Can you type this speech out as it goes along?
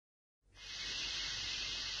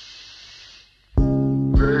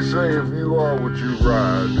They say if you are what you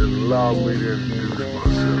ride, then allow me to introduce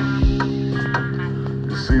myself.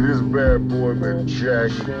 You see, this bad boy been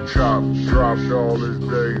jacked, chopped, dropped all his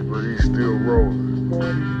days, but he's still rolling.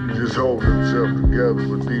 He just holding himself together,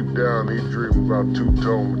 but deep down he dreaming about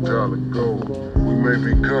two-tone metallic gold. We may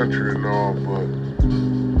be country and all, but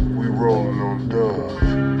we rolling on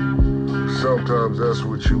dubs. Sometimes that's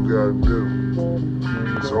what you gotta do.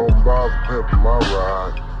 So I'm Bob pimping my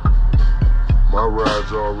ride. My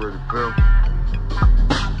ride's already pimped.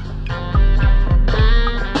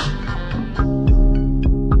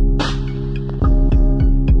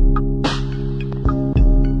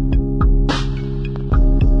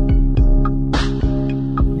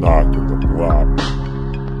 Knockin' the block.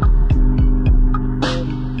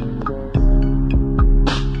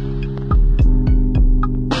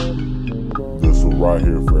 This one right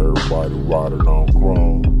here for everybody riding on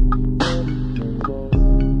chrome.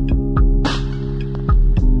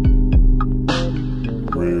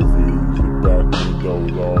 Red views and back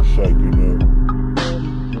windows all shaking up.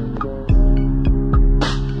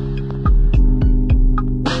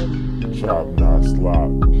 Chop not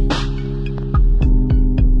slop.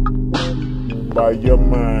 By your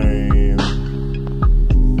man,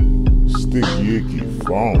 sticky icky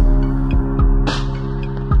phone.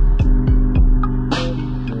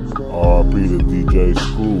 RP to DJ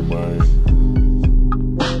Screw, man.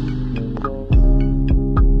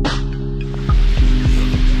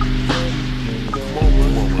 Come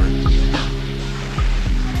on, man.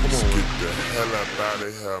 Let's get the hell up out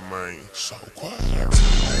of here, man. So quiet.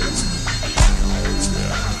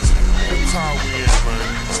 What time we in, man?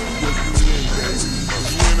 What you in, baby?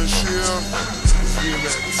 You in a shell? You in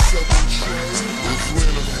at the Southern Train? You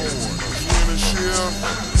in a Ford? You in a shell?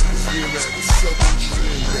 You in at the Southern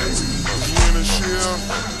Train, baby? You in a shell?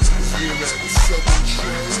 You in at the Southern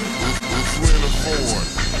Train? You in a Ford?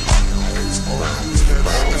 Oh,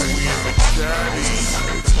 we in the Caddy.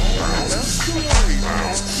 That's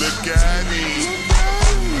right. Look at him.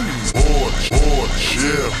 Board,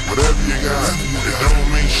 shell, whatever you got. It don't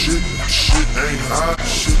mean shit. Shit ain't hot.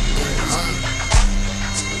 Shit ain't hot.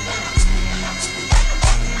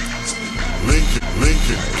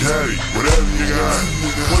 Lincoln, Caddy, whatever you got.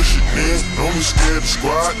 Push it, man. Don't be scared to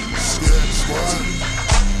squat. Scared to squat.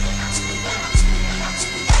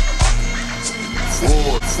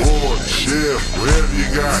 Ford, shell, whatever you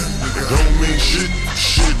got. It don't mean shit.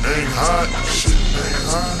 Shit ain't hot. Shit ain't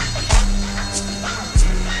hot.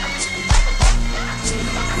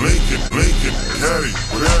 Lincoln, Caddy,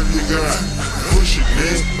 whatever you got. Push it,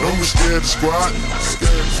 man. Don't be scared to squat.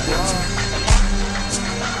 Scared to squat.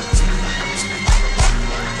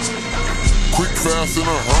 Quick, fast, in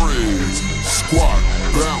a hurry. Squat,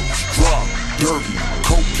 bounce, drop, dirty.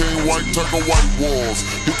 Cocaine, white, tucker, white walls.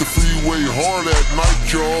 Hit the freeway hard at night,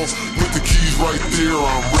 y'all. Put the keys right there.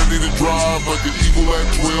 I'm ready to drive like an eagle at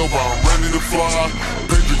 12. I'm ready to fly.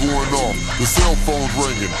 Pager going off. The cell phone's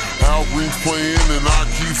ringing. Al Green's playing and I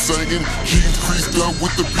keep singing. Jeans creased up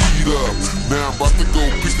with the beat up. Now I'm about to go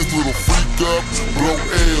pick this little freak up. Blow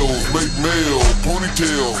L's, make mail,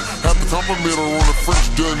 ponytails. Have to compliment her on the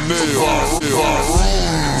French Dunnail.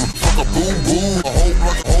 Fuck a boom boom. A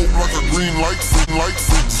hope like a green light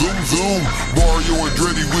freak, zoom zoom. Mario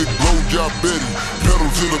Andretti with blowjob Betty. Pedal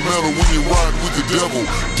to the metal when you ride with the devil.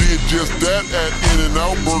 Did just that at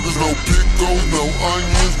In-N-Out Burgers. No pickles, no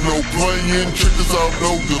onions, no playing. Check this out,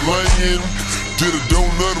 no delaying. Did a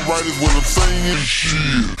donut right is what I'm saying.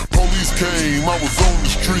 Shit. Police came, I was on the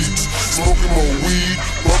streets. Smoking more weed,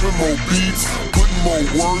 bumping more beats. Putting more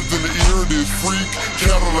words in the ear of this freak.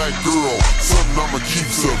 Cadillac girl, something I'ma keep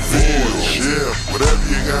severe. Yeah, whatever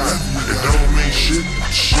you got, it don't mean shit.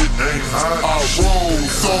 Shit ain't hot. I roll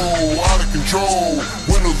so out of control.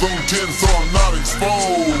 Windows on 10 so I'm not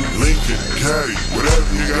exposed. Lincoln, Caddy, whatever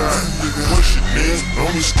you got. Push it, man,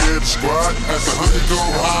 don't be scared to squat. At the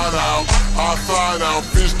honeycomb hideout, outside out,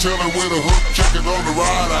 fish telling with a hook, checking on the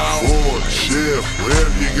ride out. Ford, chef,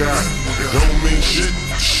 whatever you got. It don't mean shit.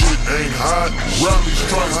 Shit ain't hot. Rally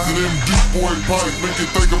strikes to them deep boy pipes make you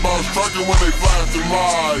think about striking when they flash them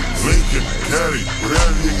lights. Lincoln, Caddy,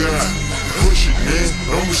 whatever you got. Push it, man.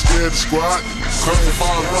 Don't be scared to squat.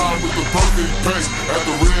 Classified ride with the perfect pace. At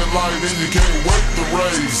the red light and you can't wait to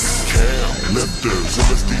race. Cam, lifters,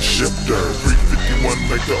 MSD shifters. 351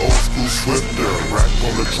 make the old school swifter. Rack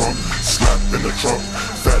on the trunk, slap in the trunk.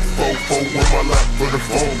 Fat fofo on my lap for the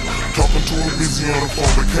phone. Talking to her busy on the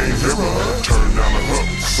phone but can't hear her. Turn down the hump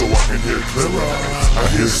so I can hear clearer. I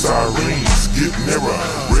hear sirens get nearer.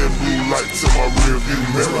 Red blue lights in my rear view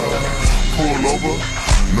mirror. Pull over.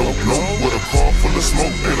 Nope, with a car full of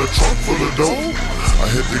smoke and a trunk full of dope. I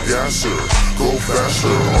hit the gasser, go faster.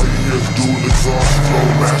 All you hear is dual exhaust, flow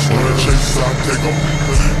master. The chase, I take 'em,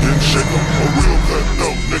 then shake 'em. A real cut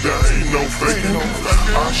dope, nigga, ain't no faking.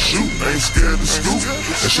 I shoot, ain't scared to scoop,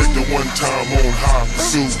 and shake the one time on high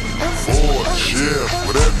pursuit. Ford, yeah,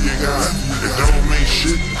 whatever you got, it don't mean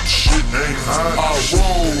shit. Shit ain't hot. I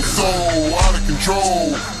roll so out of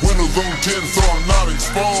control. Windows on 10 so I'm not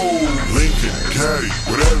exposed. Lincoln, Caddy,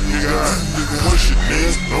 whatever you got, push it,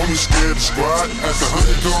 man. Don't be scared to squat. At the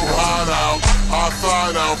honeycomb hideout, I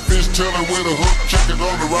slide out, fish tailing with a hook, chicken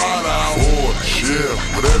on the ride out. Ford, yeah,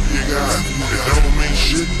 whatever you got, it don't mean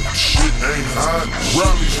shit. Shit ain't hot.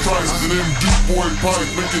 Rally strikes and them DuPois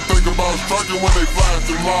pipes make you think about striking when they flash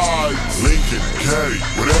them lights. Lincoln, Caddy,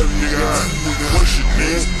 whatever you got, push it,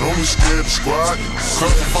 man. Don't be scared to squat.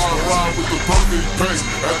 Certified ride with the perfect pace.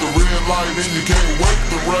 At the red light and you can't wait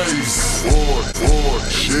to race. Ford,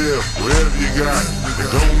 yeah, whatever you got, it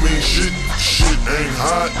don't mean shit. Shit ain't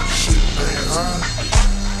hot. Shit ain't hot.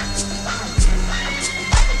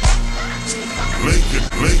 Lincoln,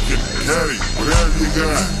 Caddy, whatever you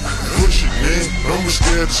got, push it, man. Don't be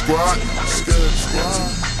scared to squat. Scared to squat.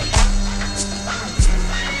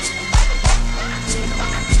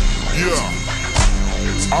 Yeah,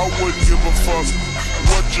 I wouldn't give a fuck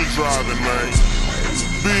what you're driving, man.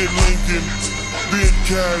 Be it Lincoln, be it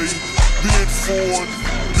Caddy, be it Ford,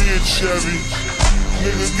 be it Chevy.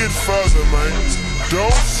 Nigga, get further, man.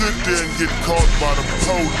 Don't sit there and get caught by the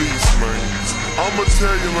police, man. I'ma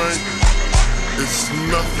tell you, man, it's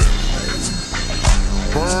nothing.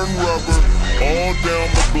 Burn rubber all down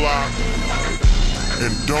the block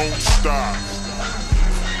and don't stop.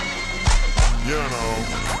 You know.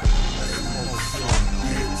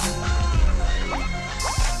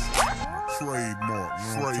 Trademark.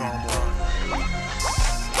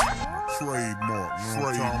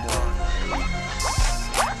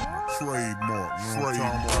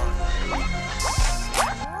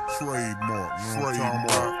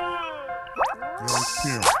 Young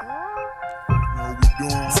Pimp. Know we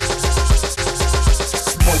doing?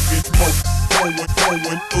 Smoking, throwing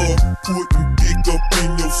up, putting dick up in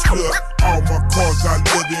your slut. All my cars I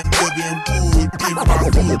love them wood. In my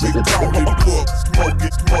hood, they call it buck.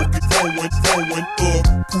 Smoking, throwing up,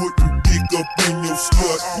 putting dick up in your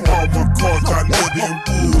slut. All my cars I love them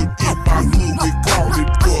wood. In my hood, they call it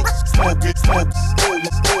buck. Smoking, throwing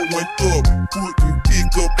up, putting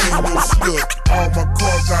dick up in your slut. All my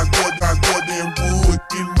cars I love them wood.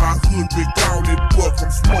 In my hood, they call it buck.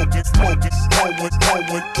 I'm smoking, throwing up,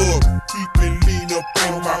 keeping lean up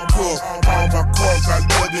in my cup. All my cars I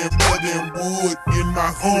love them wood. In my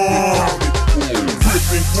hood, they call it buck.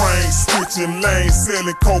 Gripping grain, switching lanes,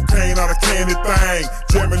 selling cocaine out of candy thing.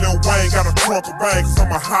 Jamming Lil Wayne, got a trunk of bangs.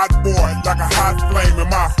 I'm a hot boy, like a hot flame, and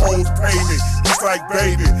my hoes pay me. Just like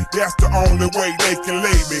baby, that's the only way they can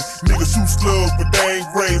lay me. Niggas shoot slugs, but they ain't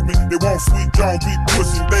raised me. They want Sweet Jones, be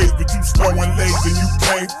pushing days, but you slow and lazy, you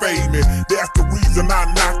can't fade me. That's the reason I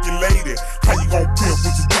knock your lady. How you gon' pimp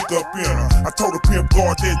with your dick up in her? I told the pimp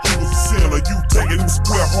guard that you was a sinner. You taking them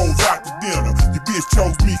square hoes out to dinner. Your bitch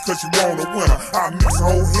chose me cause you want a winner. I mix her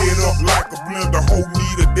whole head up like a blender. Whole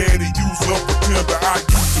need a daddy, use up a tender. I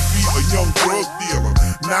used to be a young drug dealer.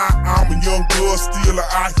 Now I'm a young drug stealer.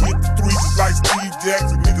 I hit the streets just like Steve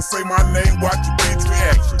Jackson. Niggas say my name, watch your bitch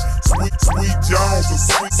reaction. Sweet Jones or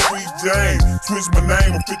Sweet James. Switch my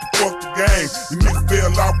name, I'm fit to fuck the game. You niggas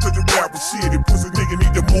fell off cause you rap with shit. Pussy nigga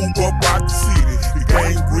need to move up out the city. The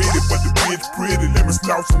game gritty, but the bitch pretty. Let me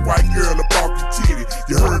snout some white girl up off the titty.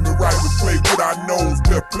 You heard me right, we play with our nose.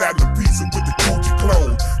 Wear platinum pizza with the Gucci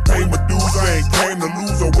clothes. Pay my dues, I ain't came to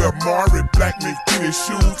lose. I wear Mari black mink fitted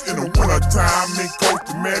shoes. In the winter time, mink coat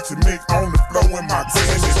to match and mink on the floor in my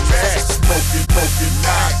van and lag. Smoking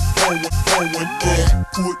night, throwing up,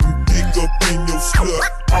 putting dick up in your slut.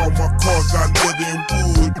 All my cars I love them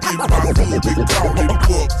wood. In my hood, they call it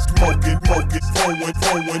buck. Smoking, throwing up,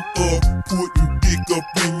 putting dick up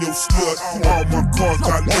in your slut. All my cars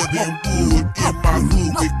I love them wood. In my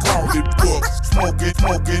hood, they call it buck. Smoking,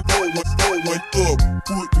 throwing up,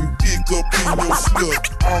 putting dick up in your slut.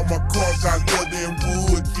 All my cars I love them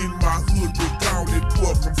wood. In my hood, they call it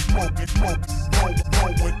buck. I'm smoking, throwing up,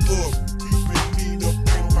 keeping lean up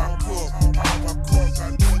in my cup. All my cars I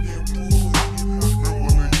love them wood. Remember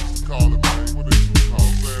what they used to call it, man? What they used to call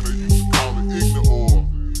it, man? They used to call it Int'l.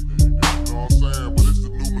 You know what I'm saying? But it's the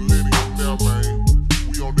new millennium now, man.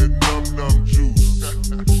 We on that num juice.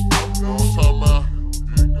 You know what I'm talking about?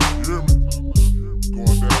 You hear me?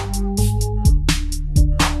 Going down.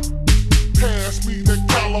 Pass me that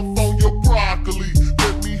California broccoli.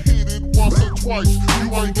 Let me hit it once or twice. You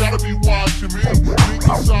ain't gotta be watching me.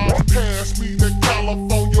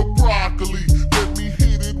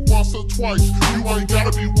 twice. You ain't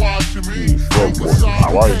gotta be watching me. Fuck more than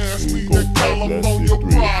twice, so we go pop that shit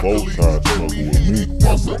 3 or 4 times, smoking with me.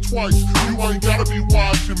 Once or twice, you ain't gotta be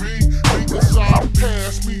watching me. Niggas all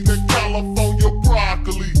pass me that California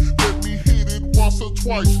broccoli. Let me hit it once or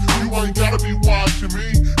twice. You ain't gotta be watching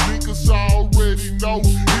me. Niggas already know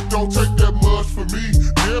it don't take that much for me.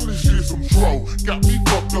 Damn, this shit some dro. Got me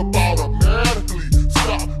fucked up automatically.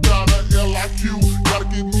 Stop down at LIQ. Gotta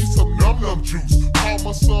give me some num-num juice. Call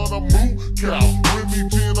my son a moo cow. Bring me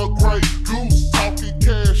gin or Grey Goose. Talking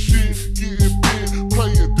cash shit, getting big,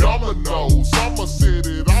 playing dominoes. I'ma set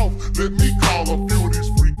it off. Let me call a few of these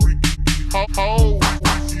freaky hoes.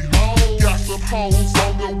 Got some hoes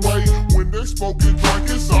on the way. When they smoking,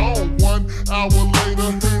 drinking on. 1 hour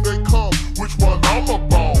later, here they come. Which one I'ma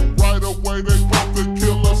bone? Right away, they bump the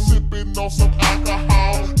killer, sipping on some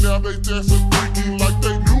alcohol. Now they dancing freaky like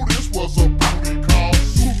they knew this was a booty call.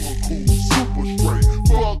 Super cool, super straight.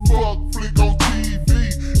 Fuck, flick on TV.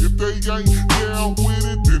 If they ain't down with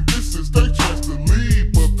it, then this is their chance to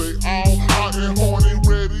leave. But they all hot and horny,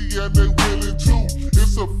 ready, and they willing too.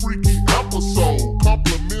 It's a freaky episode.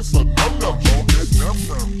 Compliments a num-num juice. I'm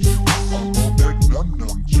on that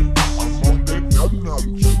num-num juice. I'm on that num-num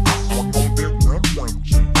juice. I'm on that num-num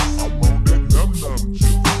juice. I'm on that num-num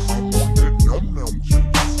juice. I'm on that num-num juice.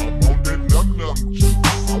 I'm on that num-num juice.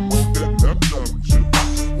 I'm on that num-num juice.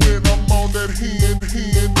 When I'm on that hen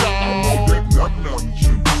dog, I'm on that num-num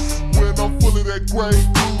juice. When I'm full of that Grey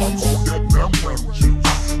Goose, I'm on that num-num juice.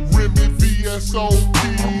 Remy VSOP,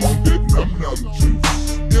 I'm on that num-num juice.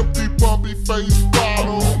 Empty bumpy face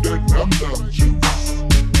bottle, I'm on that num-num juice.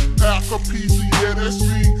 Alchemist, yeah, that's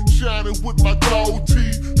me, shining with my gold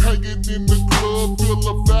teeth, hanging in the club, feel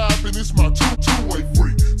a vibe, and it's my two-way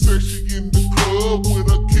freak. Said she in the club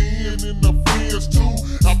with a kin and the friends too.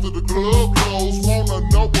 After the club closed, wanna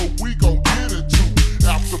know what we gon' get into.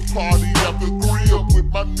 After party, after grill,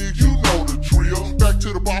 with my niggas, you know the drill. Back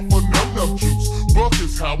to the bar for num-num juice.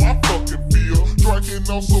 Buckets how I fucking feel,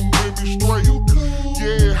 drinking on some women straight.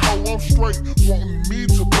 Yeah, how I'm straight, wanting me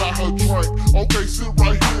to buy her drink. Okay, sit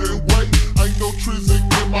right here and wait. Ain't no trizzic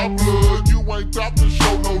in my blood. You ain't about to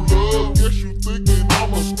show no love. Guess you thinking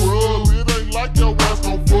I'm a scrub. It ain't like your ass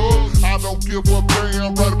gon' fuck. I don't give a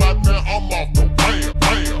damn. Right about now, I'm off the bam.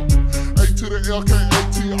 A to the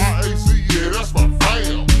LKATRAC, yeah, that's my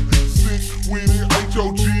fam. Sick with it,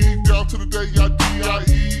 HOG, down to the day I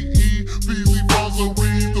DIEE. VZ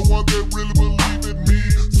Bonzery, the one that really believe in me.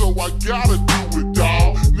 So I gotta do it,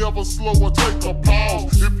 dawg. Never slow or take a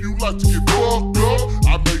pause. If you like to get fucked up,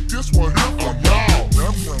 I make this one here for y'all.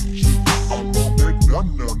 Num-num juice. I'm on that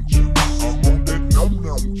num-num juice. I'm on that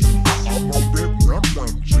num-num juice. I'm on that num-num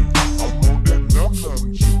juice. I'm on that num-num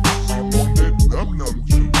juice. I'm on that num-num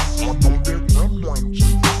juice. I'm on that num-num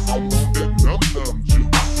juice. I'm on that num-num juice.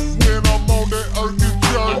 When I'm on that Erkin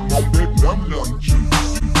jerk, I'm on that num-num juice.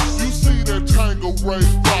 You see that Tango Ray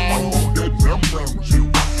ball, I'm on that num-num juice.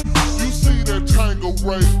 You see that Tango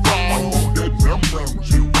Ray ball, I'm on that num-num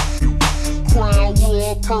juice. Crown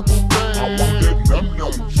Royal purple band, I'm on that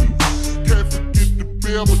num-num juice. Can't forget the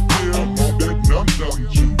Belvedere, I'm on that num-num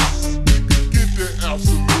juice. Nigga, get that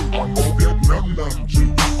absolute, I'm on that num-num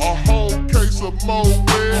juice. A whole case of Moed,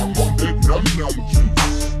 I'm on that num-num juice.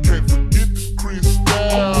 Can't forget the Crystal,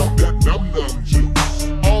 I'm on that num-num juice.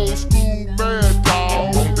 Old school Mad Dog,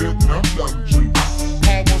 I'm on that num-num juice.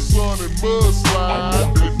 Mama, son, and Mudslide, I'm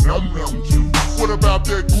on that num-num juice. What about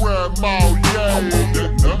that grandma, yeah? I'm on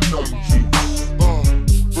that num-num juice.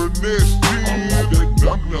 Burnett G, I'm on that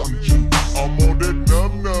num-num juice. I'm on that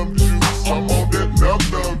num-num juice. I'm on that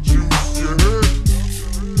num-num juice. You heard?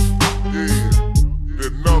 Yeah,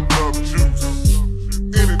 that num-num juice.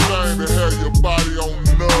 Anything to have your body on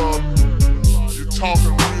numb. You're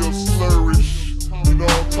talking real slurrish. You know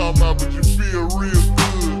what I'm talking about, but you feel real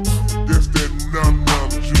good. That's that num-num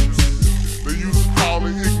juice. They used to call it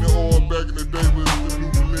ignorant oil back in the day, but it's the new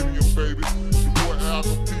millennium, baby. Your boy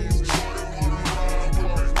Alchemist.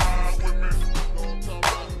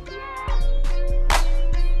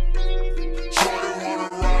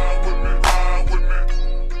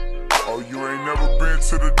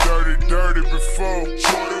 To the dirty before.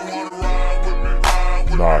 Shorty wanna ride with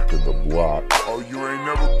me. Knockin the block. Oh, you ain't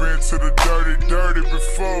never been to the dirty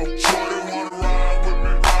before. Shorty wanna ride with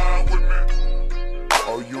me.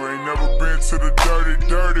 Oh, you ain't never been to the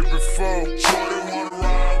dirty before. Shorty wanna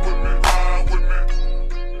ride with me.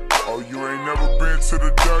 Oh, you ain't never been to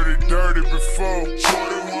the dirty before.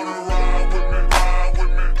 Shorty wanna ride with me.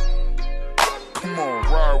 Come on,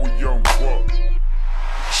 ride with young buck.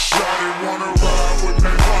 Shorty wanna ride with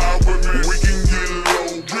me, we can get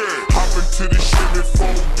low, yeah. Hop into the Chevy,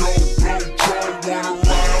 4-door, blow, draw, wanna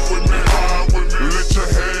ride with me,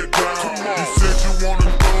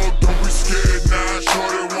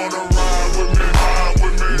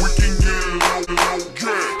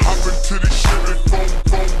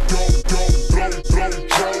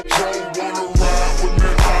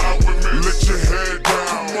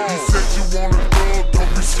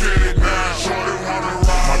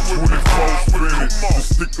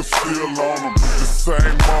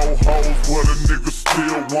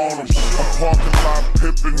 want 'em. I'm parking lot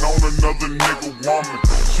pimping on another nigga woman.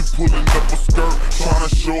 She pulling up a skirt, trying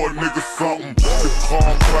to show a nigga something. The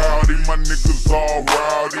car cloudy, my niggas all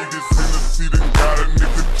rowdy. This Hennessy done got a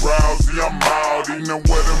nigga drowsy. I'm outy, now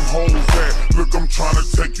where them hoes at? Look, I'm trying to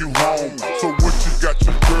take you home. So what you got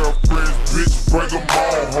your girlfriends, bitch, bring them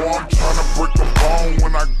on. Ho, I'm trying to break a bone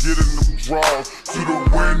when I get in them drawers. To the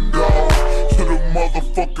window, to the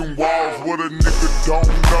motherfucking walls. What a nigga don't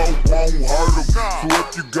know won't hurt him. So if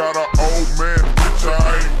you got an old man, bitch, I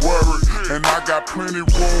ain't worried. And I got plenty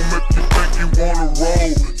room if you think you wanna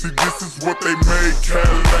roll. See, this is what they made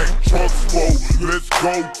Cadillac trucks for. Let's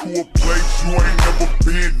go to a place you ain't never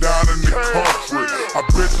been down in the country. I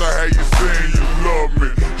bet you how you saying you love me.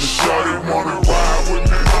 And shorty wanna ride with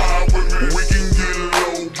me, we can get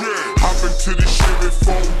low. Hop into the Chevy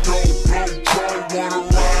 4-door, blow drone, wanna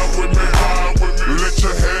ride with me, let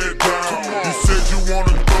your head down. You said you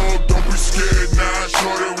wanna thug, don't be scared now.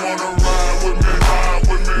 Shorty wanna ride with me,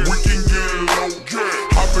 we can get low.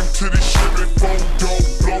 Hop into the Chevy 4-door,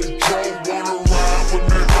 blow drone, wanna ride with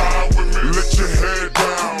me, let your head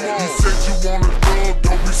down. You said you wanna thug,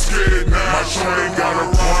 don't be scared now. My shorty got a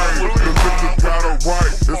right, the liquor got a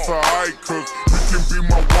right. It's alright, cause you can be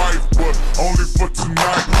my wife, but only for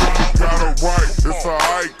tonight. Liquor got a right, it's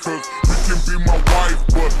alright, cause you can be my wife,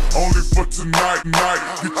 but only for tonight.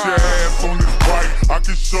 Get your ass on this bike, I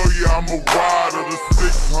can show you I'm a rider. The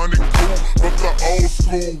 600 cool, but the old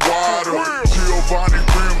school wider. Giovanni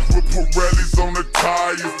rims with Pirellis on the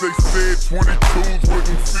tires. They said 22s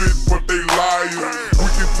wouldn't fit, but they liars. We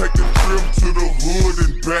can take a trip to the hood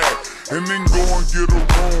and back, and then go and get a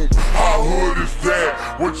room. How hood is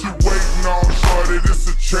that? What you waiting on, shorty? This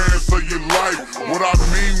a chance of your life. What I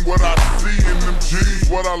mean, what I see in them G's,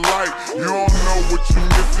 what I like. You don't know what you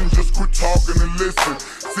missing, just quit talking and listen.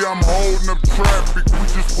 See, I'm holding up traffic, we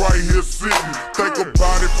just right here sitting. Think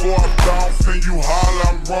about it before I bounce and you holler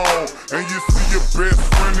I'm wrong. And you see your best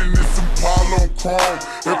friend in this Impala on chrome.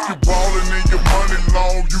 If you ballin' and your money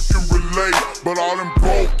long, you can relate. But all them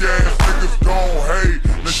broke ass niggas gon' hate.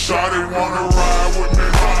 The shawty wanna ride with me,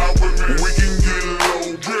 we can get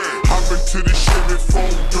low. Hop into the Chevy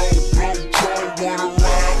 4-door, blow drone, wanna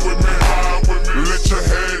ride with me, let your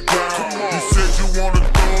head down. You said you wanna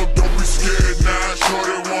thug, don't be scared now.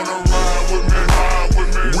 Shorty wanna ride with me,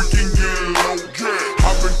 we can get low.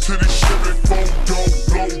 Hop into the Chevy 4-door,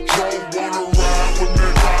 blow drone, wanna ride with me,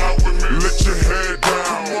 let your head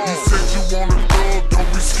down. You said you wanna thug, don't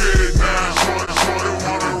be scared now. Shorty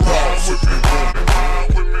wanna ride with me.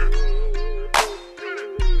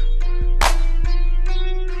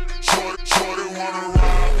 Shorty wanna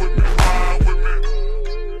ride with me,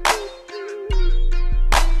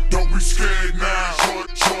 don't be scared now.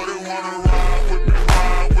 Shorty wanna ride with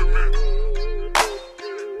me,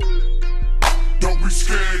 don't be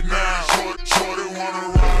scared now. Shorty wanna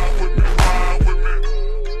ride with me,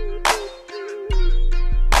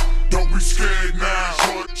 don't be scared now.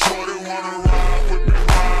 Shorty wanna ride with me,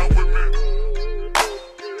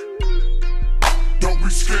 don't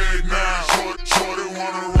be scared now. Shorty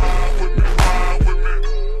wanna ride with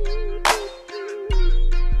me,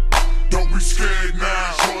 don't be scared now.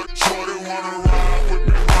 Shorty wanna ride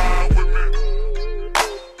with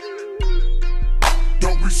me,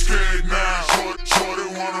 don't be scared now. Shorty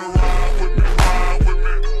wanna ride with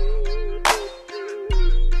me,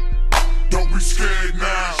 don't be scared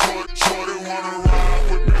now. Shorty wanna ride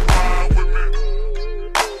with me,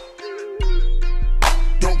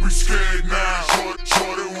 don't be scared now.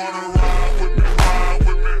 Shorty wanna ride with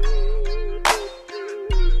me,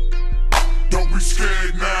 don't be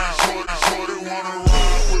scared now. Shorty wanna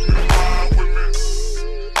ride with me,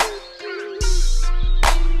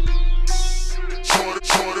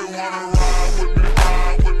 Shorty wanna ride with me,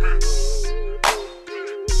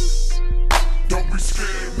 don't be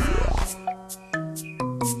scared now.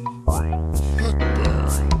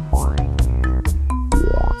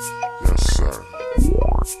 Yes, sir.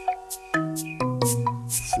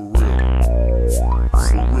 For real. For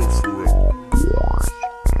real.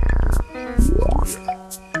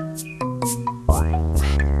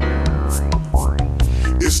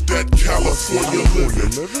 It's that California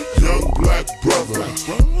living, young black brother,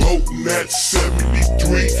 boating at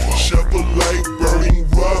 73, Chevrolet burning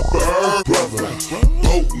rubber, brother,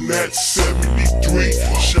 boating at 73,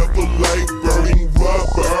 Chevrolet burning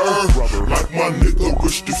rubber, like my nigga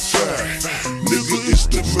Rich the Fat, nigga it's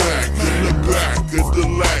the Mac, in the back of the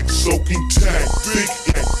lack, soaking tack, big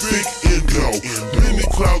endo, many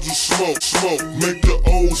clouds of smoke, make the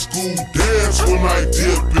old school dance when I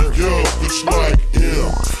dip it, yo, it's like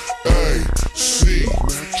M-A-C-D-R-E,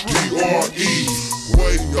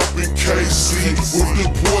 way up in KC, with the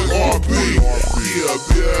boy RB. Yeah,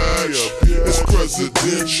 bitch. It's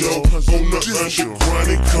presidential. On the underground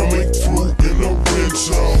and coming through in a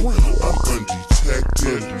rental. I'm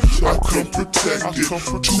undetected. I come protected.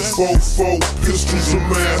 244 pistols, a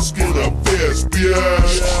mask, and a vest,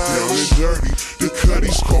 bitch. Down and dirty. The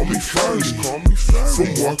cutties call me Ferdy. From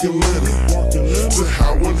walking Lennon to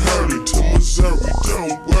Howard Hurley to Missouri.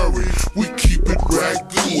 Don't worry, we keep it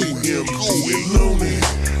raggedy. MD and Luni.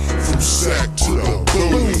 From sack to the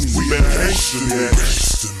boonies, we gangsta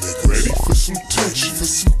niggas. Ready for some tension,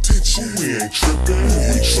 we ain't trippin'.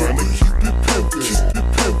 We tryna keep it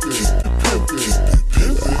pimpin',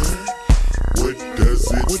 What does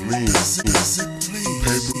it mean?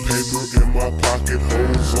 Paper in my pocket,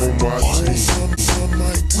 holes on my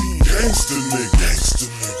team. Gangsta niggas,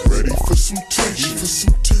 ready for some tension.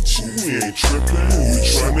 We ain't trippin'. We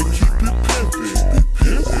tryna keep it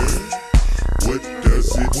pimpin'. What does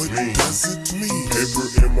it mean? Paper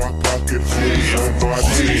in my pocket, holes on my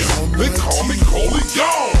team. They call me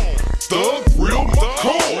Coleone, thug, real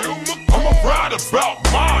McCoy. I'ma ride about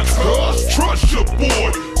mine, cuz trust your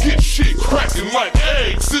boy. Get shit cracking like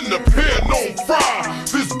eggs in the pan on fry.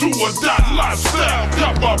 This do or die lifestyle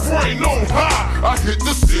got my brain on high. I hit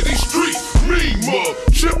the city streets, mean mug,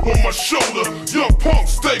 chip on my shoulder. Young punk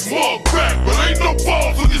stay mug back, but ain't no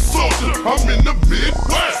balls in this soldier. I'm in the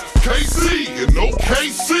Midwest, KC and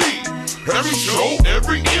OKC. Every show,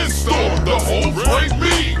 every in-store, the whole break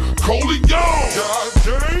me. Coleone,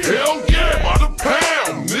 hell yeah, by the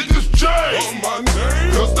pound, niggas J.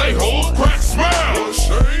 Cause they hoes crack smiles.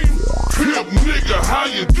 Pimp nigga, how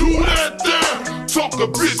you do that there? Talk a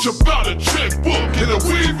bitch about a checkbook and a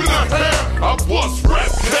weave in her hair. I bust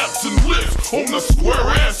rap caps and lips on the square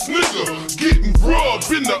ass nigga. Getting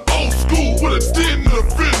rubbed in the old school with a dent in the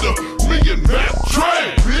fender. Me and Matt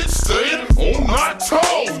Dre, bitch, staying on my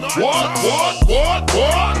toes. What?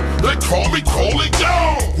 They call me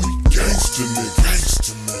Coleone. We gangsta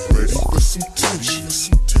niggas, ready for some tension.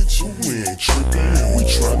 We ain't trippin', we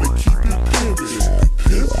tryna keep it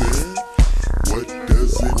pimpin'. What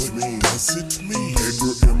does it mean?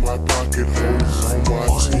 Paper in my pocket, holes on my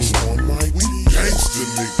team. We gangsta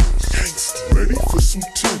niggas, ready for some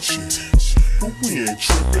tension. But we ain't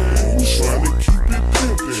trippin', we tryna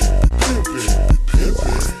keep it pimpin'.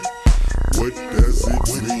 What does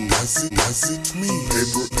it mean?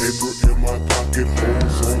 Paper in my pocket,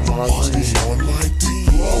 holes on my team.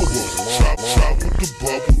 Global, chop with the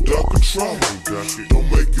bubble, duck and trouble. Don't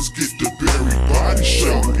make us get the berry body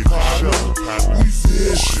shot. We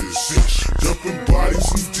vicious, dumping bodies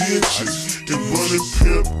in ditches and running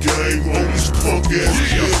pimp game on these punk ass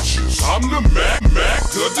bitches. I'm the Mac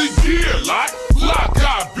of the year, like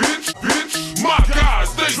eye, bitch. My guys,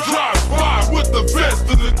 they drive by with the vest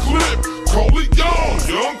in the clip. Coleone,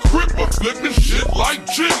 young cripper, flipping shit like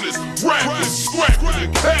gymnasts. Rapping, scrapping,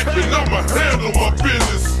 and capping, I'ma handle my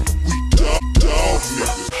business. We dog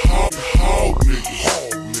niggas, hog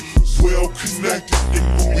niggas, well connected, and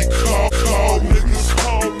when we call niggas,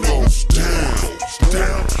 it goes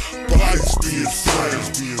down. Bodies being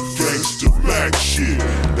flamed, gangsta Mac shit,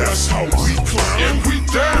 that's how we clown. And we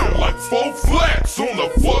down like 4 flats on a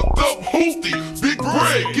fucked up hoopty. Big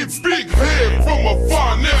bread, get big head from a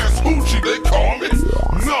fine ass hoochie, they call me.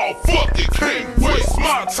 No, fuck it, can't waste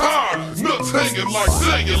my time. Nuts hanging like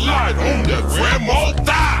cellulite on their grandma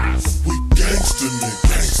thighs. We gangsta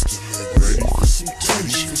niggas, ready for some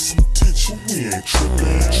tension. We ain't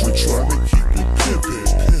trippin', we tryna keep it pimpin'.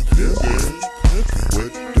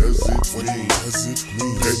 What does it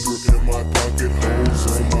mean? Paper in my pocket, holes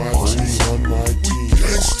on my team. We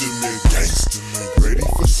gangsta niggas, ready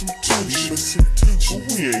for some tension. But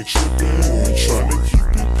we ain't trippin', we tryna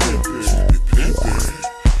keep it pimpin'.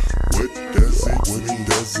 What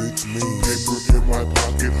does it mean? Paper in my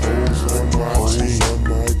pocket, holes on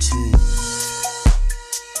my team.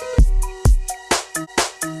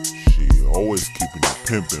 She always keeping it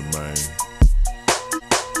pimpin', man.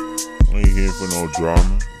 I ain't here for no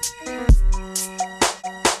drama.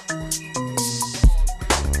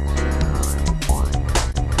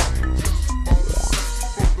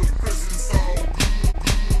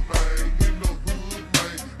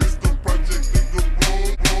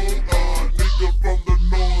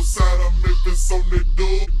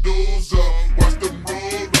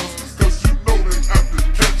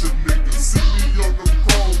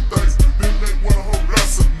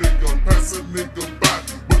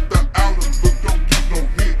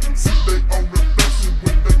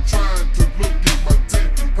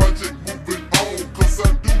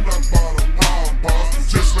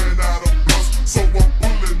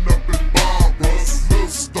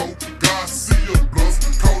 Garcia,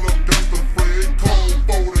 Call up Gangsta Fred, Cole.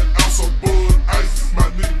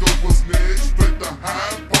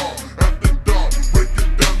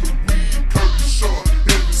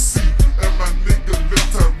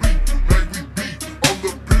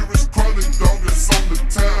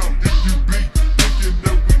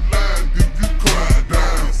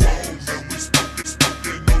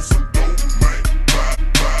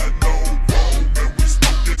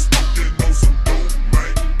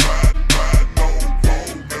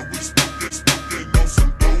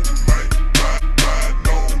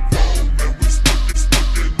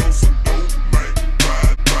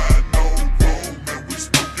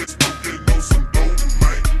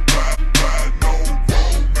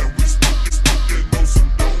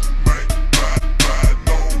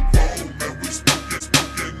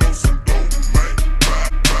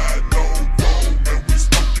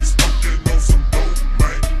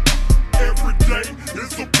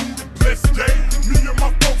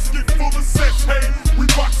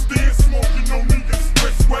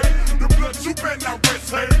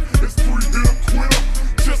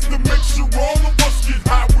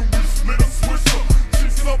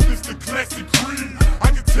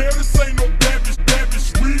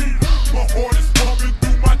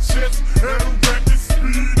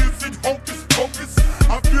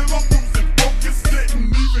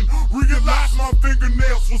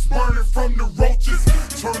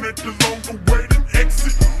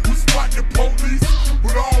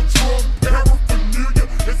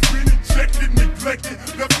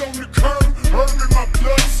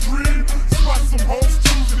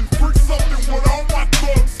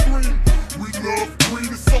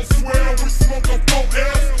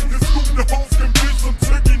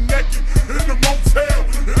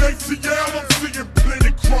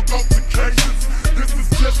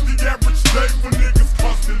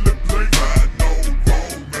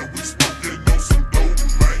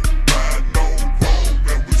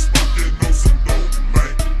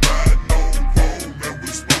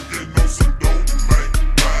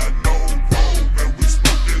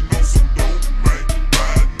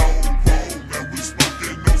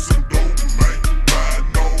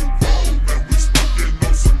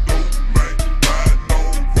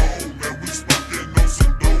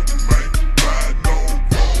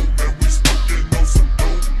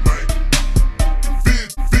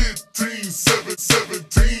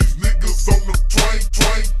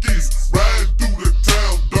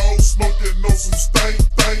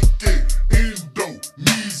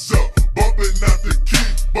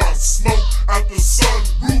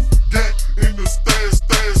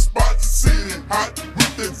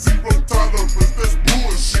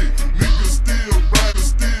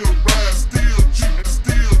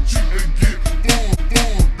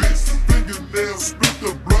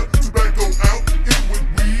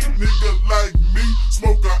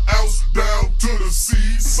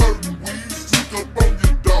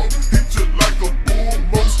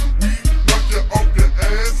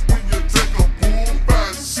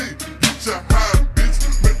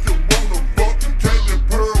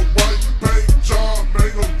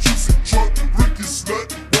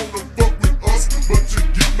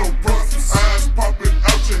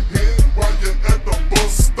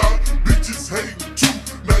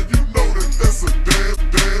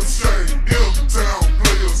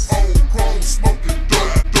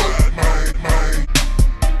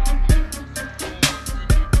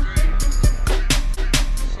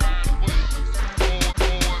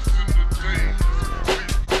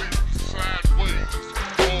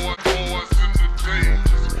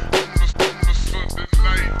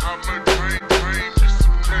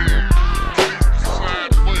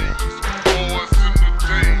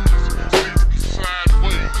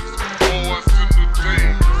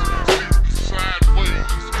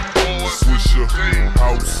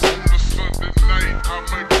 house.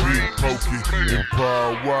 Big Pokey,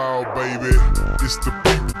 Empire Wild, baby. It's the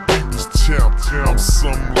people's champ. I'm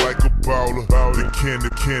something like a baller. The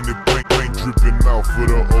candy paint dripping off of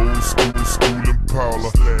the old school Impala.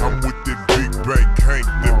 I'm with that big bank Hank,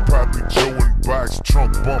 that Poppy Joe and box.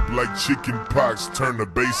 Trunk bump like chicken pox. Turn the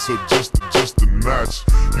bass up just a notch.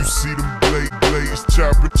 You see them blades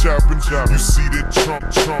chopping. You see that trunk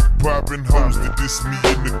popping. Hoes that diss me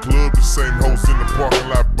in the club, the same hoes in the parking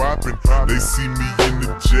lot bopping. They see me in the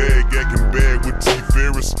Jag, acting bad with T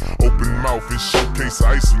Ferris. Open mouth and showcase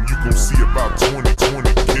ice, and you gon' see about 20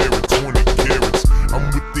 carats. I'm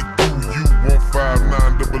with the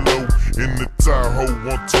U15900 in the Tahoe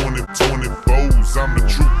 120/24s. I'm the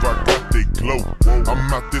truth, I got that glow.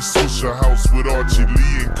 I'm out there Swisher House with Archie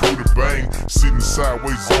Lee and Coda Bang, sitting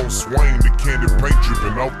sideways on Swain, the candy paint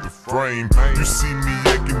dripping off the frame. You see me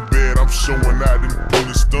acting bad, I'm showing out and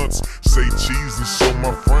pulling stunts. Say cheese and show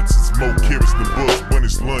my fronts. It's more carrots than bucks when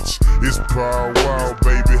it's lunch. It's Power Wild,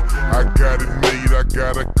 baby. I got it made. I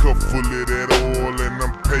got a cup full of that oil and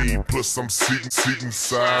I'm paid. Plus I'm sitting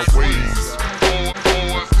sideways.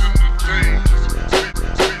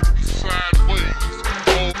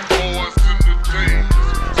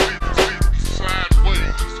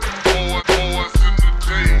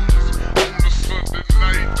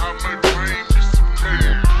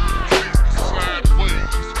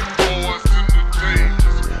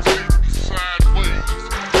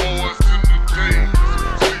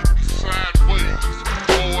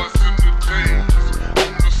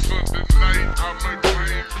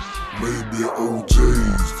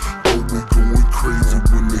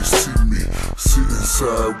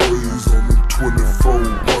 Sideways on them 24,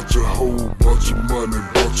 bunch of hoes, bunch of money,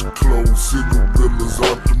 bunch of clothes, cigarillas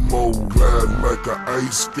out the mold, gliding like an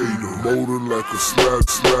ice skater, molding like a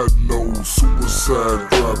slide nose, suicide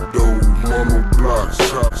drop doors, mono blocks,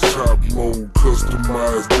 chop mode,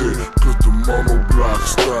 customized that, cause the mono block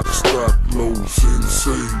stock low,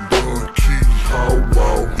 sensei, Don Key, how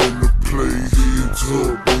wow, in the play, heads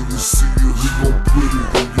up, when you see us, we gon' put it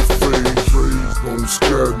in your face, gon'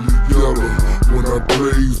 sky me yellow. When I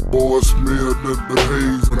blaze, boys smell the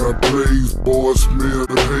haze. When I blaze, boys smell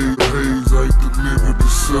the haze. Ain't the nigga to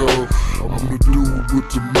sell. I'm the dude with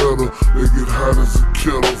the metal. They get hot as a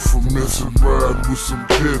kettle from messing riding with some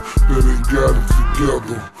cat that ain't got it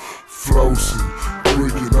together. Flossing,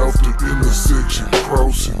 breaking out the intersection,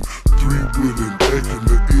 crossing. 3-wheeling, acting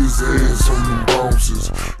the his ass on them bounces.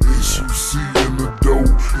 SUC in the dough,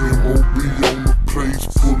 MOB on the place.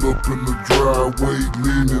 Pull up in the driveway,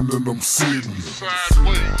 leaning and I'm sitting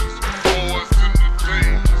sideways. Boys in the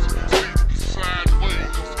days,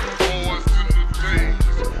 sideways. Boys in the days,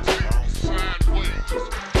 sideways.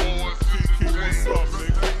 Boys in the days.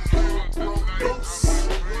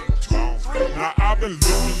 Now I've been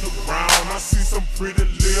looking around, I see some pretty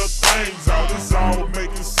little things out. It's all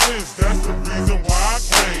making sense, that's the reason why I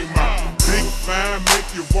came out. Big fine, make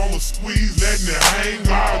you wanna squeeze, letting it hang.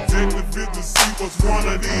 My objective is to see what's one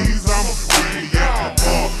of these I'ma bring at the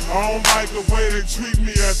bar. I don't like the way they treat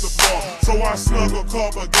me at the bar, so I snug a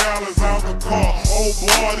couple gallons out the car. Oh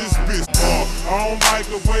boy, this bitch bar. I don't like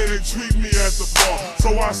the way they treat me at the bar, so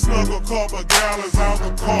I snug a couple gallons out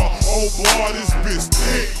the car. Oh boy, this bitch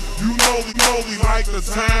thick. You know we like the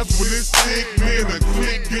times when it's thick. Me and the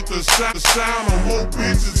clique get the shine on more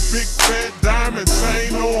bitches. Big fat diamond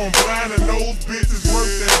chain, know I'm blind and those bitches work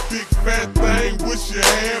that big fat thing. Wish you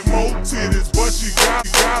had more titties, but she got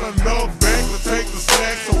enough back to take the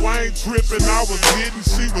snack, so I ain't tripping. I was hitting,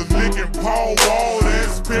 she was licking Paul Wall,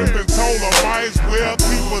 that's pimpin'. Told her might as well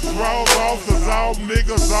keep her drawers off, cause all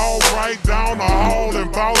niggas all right down the hall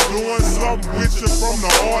and bout doing something with you. From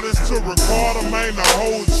the artist to record them, ain't the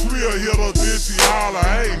whole trill hit her, then she holler,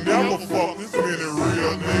 hey, never fuck this many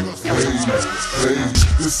real niggas. Hey,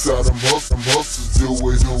 this side I'm hustles do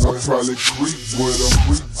it. I probably creep with them,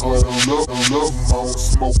 I don't love them, I don't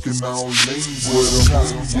smoke and I don't lean with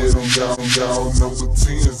them. Yeah, y'all number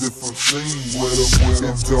 10s if I'm seen with them.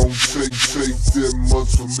 It don't take that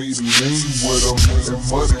much for me to lean with them. And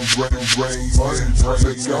money rain, like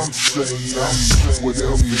I'm saying,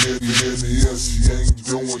 whatever it is, she ain't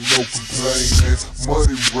doing no complaining.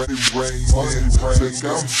 Money rain, like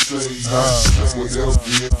I'm saying, whatever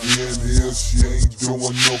it is, she ain't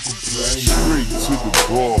doing no complaining. Straight to the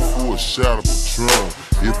bar for a shot of Patron.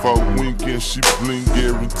 If I wink and she blink,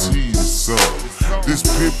 guaranteed something. This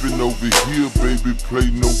pimpin' over here, baby,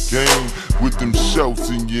 play no game with them shouts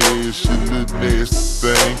in your ass, you little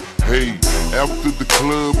nasty thing. Hey, after the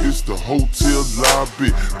club, it's the hotel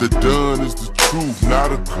lobby. The done is the truth,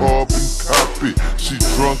 not a carbon copy. it. She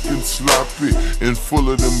drunk and sloppy and full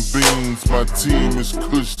of them beans. My team is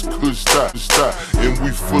cushed, and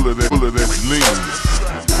we full of that lean.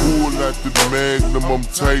 Pull out the magnum, I'm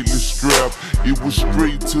tightly strapped. It was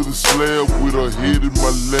straight to the slab with her head in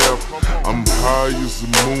my lap. I'm high as the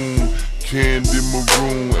moon, candy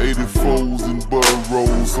maroon, 84s and butter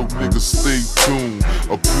rolls, so niggas stay tuned.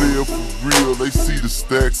 A player for real, they see the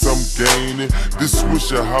stacks I'm gaining. This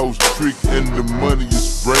Swisher House trick and the money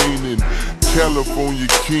is raining. California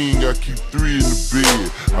King, I keep 3 in the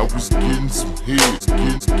bed. I was getting some head,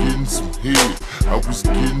 getting some head. I was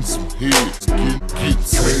getting some head, getting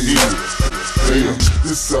some head. Damn,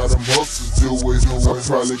 this how them hustlers do it. I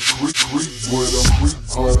probably creep with them,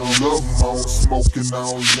 but I love them. I don't smoke and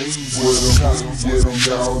I don't lean with them. Yeah, them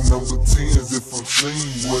y'all number 10s if I'm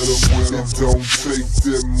seen with them. It don't take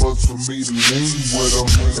that much for me to lean with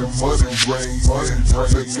them. And money rain,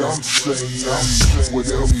 like I'm saying,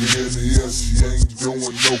 whatever it is, she ain't doing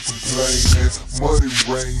no complaining. Money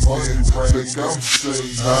rain, like I'm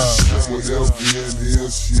saying, whatever it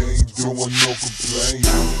is, she ain't doing no complaining.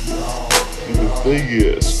 And the thing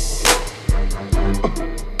is,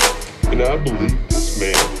 and I believe this,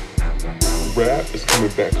 man, rap is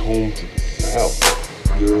coming back home to the South.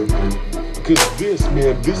 Yeah. Because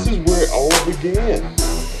this is where it all began.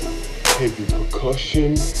 Heavy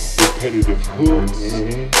percussion, repetitive hooks,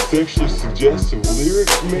 sexually suggestive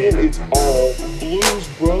lyrics, man, it's all blues,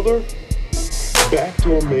 brother.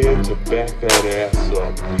 Backdoor man to back that ass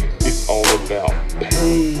up. It's all about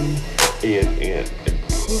pain and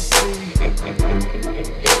pussy.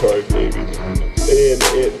 Sorry, baby.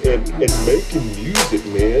 And making music,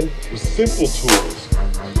 man, with simple tools,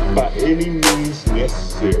 by any means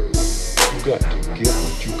necessary. You got to get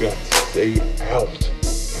what you got to say out,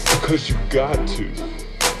 because you got to.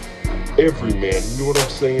 Every man, you know what I'm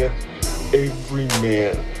saying? Every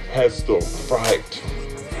man has the right,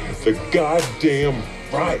 the goddamn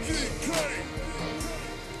right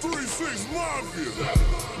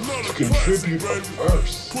to contribute a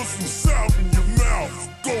verse. Put some south in your mouth,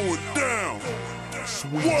 going down.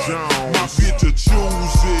 Sweet Jones. My bitch a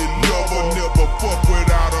choosy lover, never fuck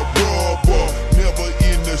without a rubber. Never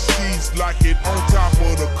in the sheets like it on top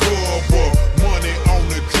of the cover. Money on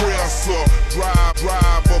the dresser,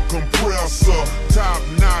 drive a compressor. Top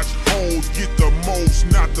notch hoes get the most,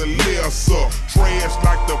 not the lesser. Trash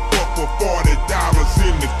like the fuck for $40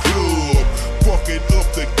 in the club. Fucking up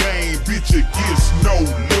the game, bitch, it gets no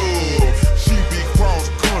love. She be cross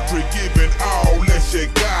country, giving all that she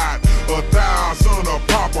got. 1,000 a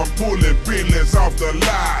pop, I'm pulling billions off the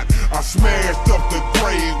lot. I smashed up the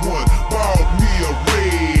gray one, bought me a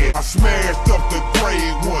red. I smashed up the gray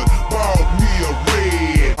one, bought me a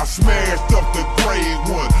red. I smashed up the gray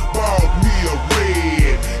one, bought me a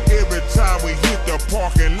red. Every time we hit the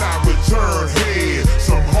parking lot, we turn head.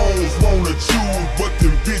 Some hoes wanna choose, but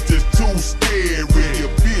them bitches too scary.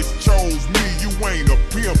 Your bitch chose me, you ain't a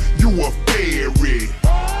pimp, you a fairy.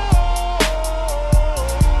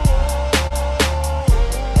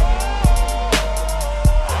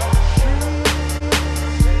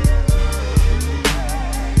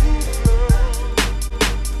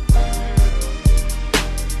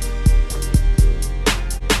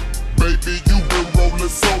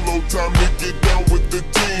 Solo time to get down with the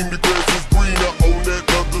team. The grass is greener on that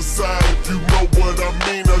other side. If you know what I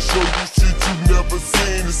mean, I show you shit you never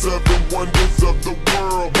seen. The 7 wonders of the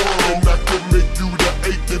world. And I can make you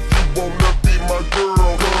the 8th if you wanna be my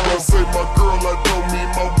girl. When I say my girl, I don't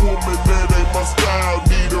mean my woman. That ain't my style.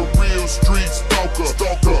 Need a real street stalker.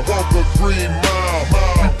 Walk a green mile.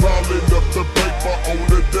 You piling up the paper on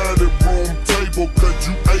the dining room table. Cause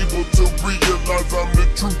you able to realize I'm the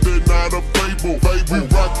truth and not a fable. We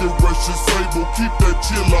rockin' Russian sable, keep that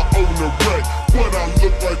chiller on the rack. What I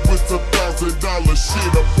look like with some $1,000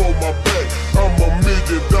 shit up on my back. I'm a $1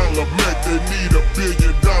 million Mac that need a $1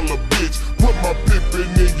 billion bitch. Put my pimpin'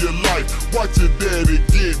 in your life, watch your daddy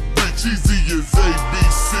get rich. Easy as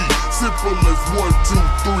ABC, simple as 1, 2,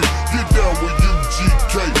 3. Get down with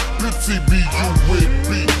UGK, Pimp C be you with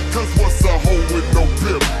me. Cause what's a hoe with no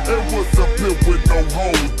pimp, and what's a pimp with no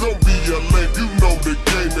hoes? Don't be a lame, you know the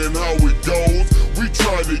game and how it goes. We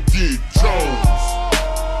try to get Jones.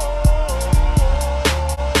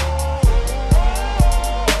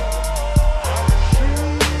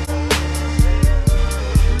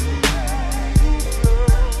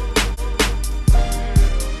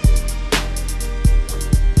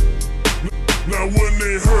 Now when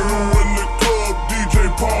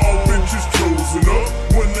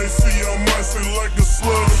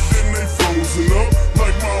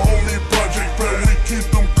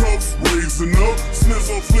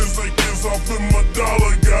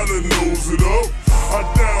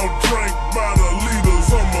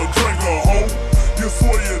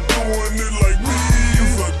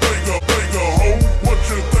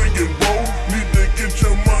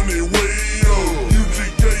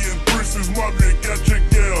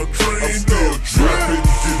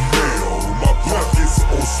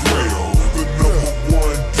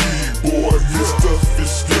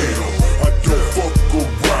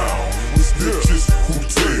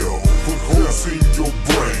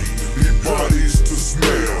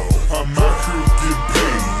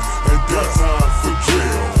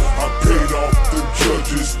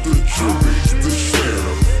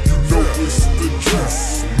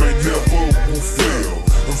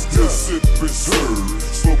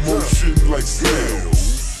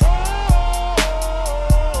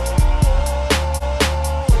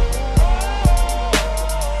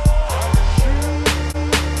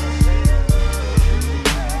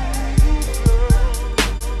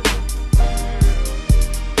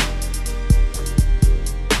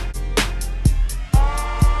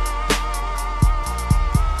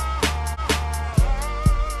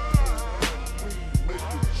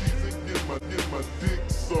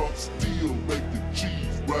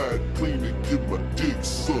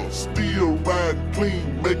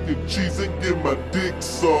get my dick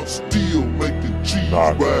sucked. Still making cheese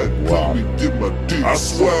ride clean and get my dick. I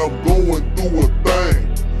swear I'm going through a thing,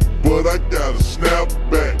 but I gotta snap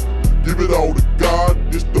back. Give it all to God,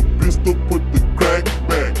 it's the pistol, put the crack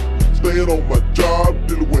back. Staying on my job,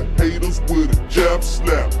 dealing with haters with a jab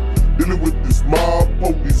slap. Dealing with this mob,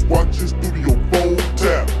 police watching, studio phone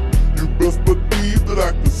tap. You best believe that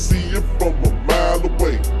I can see it from a mile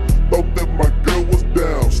away. Thought that my girl was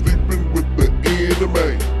down, sleeping with the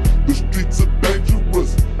enemy. The streets are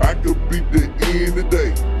dangerous, I could be there any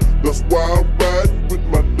day. That's why I'm riding with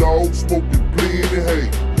my dog, smoking plenty hay.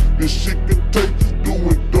 This shit contagious,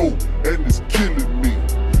 doing dope, and it's killing me.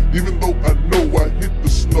 Even though I know I hit the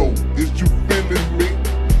snow, is you feeling me?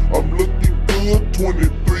 I'm looking good,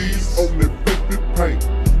 23s on that 50 paint.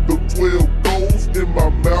 The 12 goals in my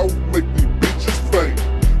mouth make these bitches faint.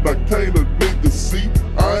 Now can't a nigga see?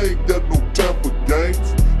 I ain't got no time for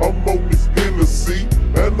games. I'm on this Hennessy,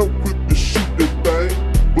 and I'm quick to shoot that thing.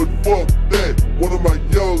 But fuck that, one of my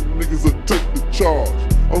young niggas will take the charge.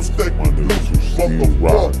 I'm stacking loose,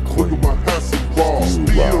 motherfucker, look at my house and bars.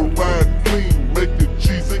 Still ride clean, making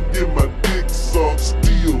cheese and get my dick sucked.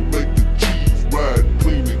 Still making cheese, ride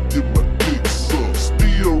clean and get my dick sucked.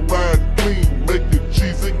 Still ride clean, making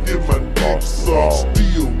cheese and get my dick sucked.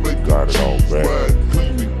 Still making cheese, ride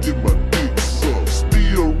clean and get my dick sucked.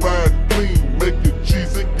 Still ride clean, making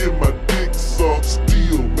cheese and get my dick sucked.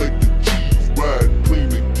 Still making cheese, ride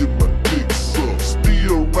clean and get my dick sucked.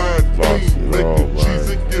 Still ride clean, making cheese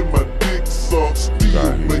and get my dick sucked.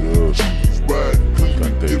 Still making cheese, ride clean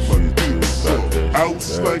and get my dick sucked. Out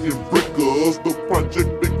slanging brickers, the project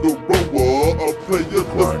nigga rower, a player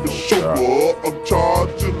just for shower. I'm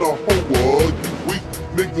charging a hoe. You weak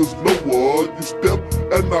niggas know what. You step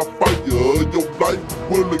and I fire. Your life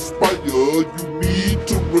will expire. You need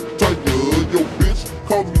to retire. Your bitch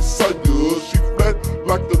call me sire. She flat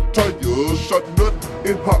like a tire. Shot nut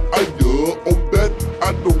in her eye. On that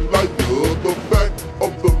I don't lie. The fact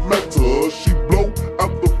of the matter, she blow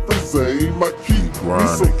out the freezing. My key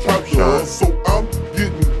is some powder, so I'm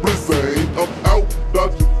getting brisane. I'm out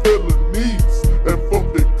dodging felonies and fuck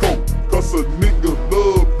that coke. Cause a nigga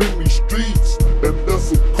love in these streets, and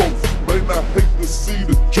that's a coast. Man, I hate to see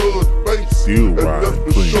the judge face, and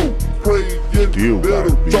that's the show. Praying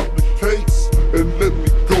that'll drop the case and let me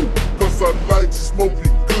go. Cause I like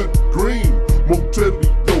smoking good green, Motelli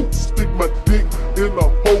dope. Stick my dick in a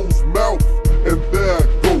hoe's mouth, and there I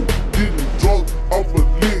go. Getting drunk off a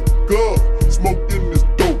liquor, smoking this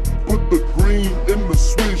dope. Put the green in the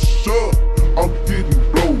swisher, I'm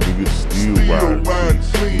getting blown. Still ride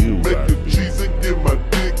clean, making cheese and get my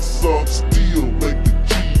dick sucked. Still making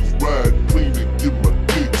cheese, ride clean and get my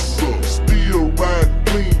dick sucked. Still ride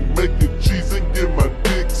clean, making cheese and get my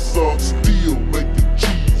dick sucked. Still making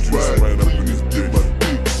cheese, ride clean and get my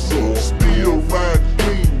dick sucked. Still ride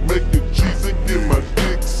clean, making cheese and get my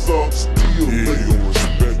dick sucked. Still making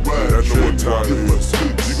cheese, ride clean and get my dick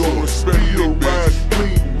sucked. You gon' respect me, bitch.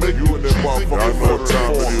 You and that motherfucker, I know what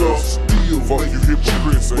time it is. Fuck you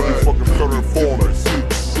hypocrites and you fucking federal informers.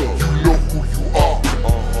 You know who you are.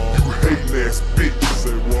 You hating ass bitch.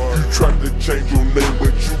 You tried to change your name,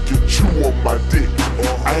 but you can chew on my dick.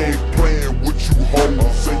 I ain't playing with you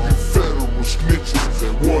hoes, say you federal snitches.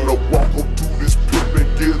 Wanna walk up to this pimp and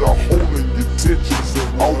get a hole in your titches.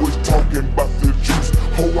 Always talking about the juice.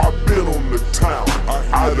 Ho, I been on the town.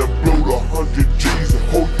 I done blowed 100 G's and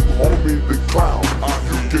ho, you homie the clown.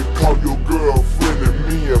 You can call your girlfriend and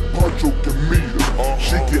me and Poncho can meet her.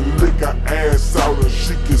 She can lick her ass out and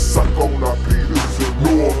she can suck on her Peters.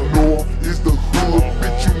 North is the hood,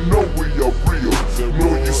 bitch, you know we are real.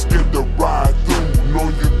 Know you scared to ride through, know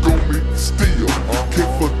you gon' meet the steel.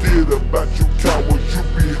 Can't forget about you cowards, you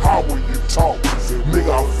be high when you talk.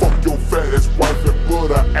 Nigga, I fuck your fat ass wife and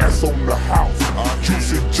put her ass on the house.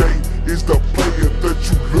 Juicy J is the player that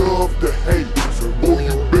you love to hate. Boy,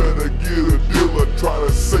 you better get a deal or try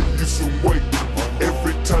to save you some weight.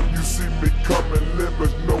 Every time you see me coming, let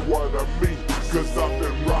us know what I mean. Cause I've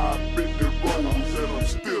been riding 50 roads and I'm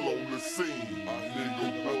still on the scene.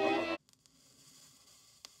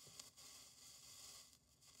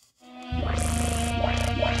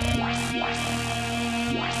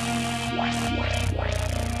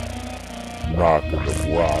 Knockin' the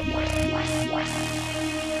block.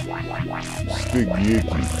 Stick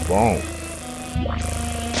Yicky phone.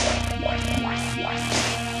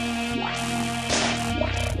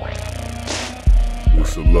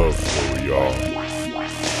 It's a love story, y'all.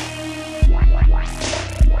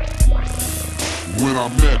 When I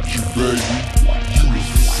met you, baby, you was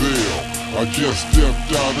for sale. I just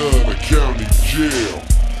stepped out of the county jail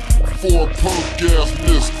for a punk ass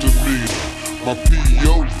misdemeanor. My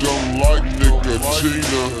P.O. don't like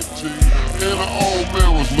Nickatina. And the old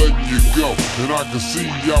man was letting you go, and I could see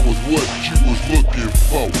I was what you was looking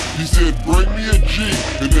for. He said, bring me a G,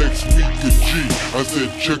 and next week a G. I said,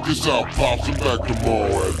 check this out, Pops, I'm back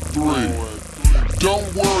tomorrow at 3. Don't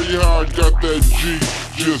worry how I got that G,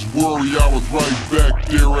 just worry I was right back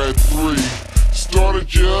there at 3.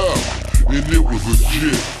 Started you up, and it was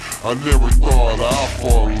legit. I never thought I'd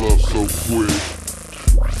fall in love so quick.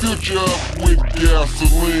 Filled you up with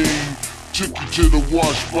gasoline, took you to the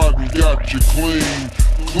wash spot and got you clean.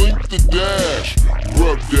 Clinked the dash,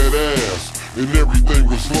 rubbed that ass, and everything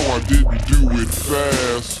was slow, I didn't do it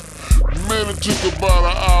fast. Man, it took about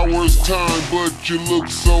an hour's time, but you look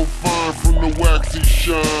so fine from the waxy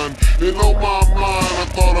shine. And on my mind, I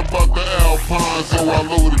thought about the Alpine, so I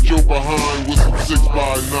loaded your behind with some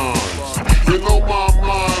 6x9s. And on my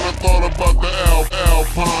mind, I thought about the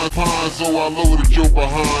Alpine, so I loaded your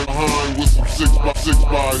behind with some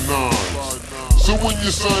 6x9s. So when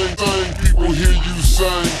you sing, people hear you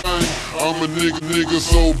sing. I'm a nigga,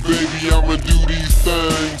 so baby, I'ma do these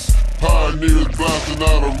things. Pioneers blasting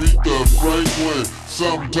out Aretha Franklin.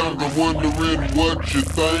 Sometimes I'm wondering what you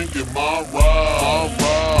think. Am I right?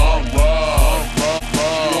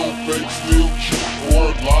 Don't fake, still cheat or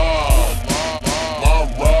lie. My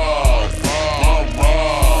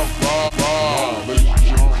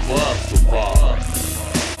relationship classified.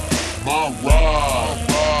 My ride.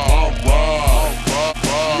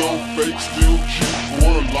 Don't fake, still cheat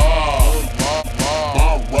or lie.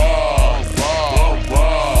 My ride.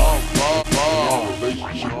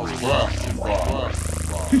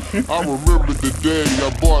 I remember the day I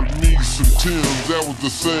bought me some Timbs. That was the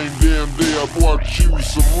same damn day I bought you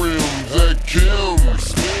some rims at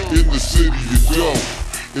Kim's in the city of dope.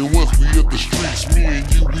 And once we hit the streets, me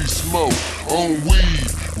and you, we smoke on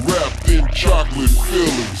weed wrapped in chocolate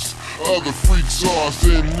Phillies. Other freaks saw us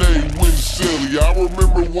and they went silly. I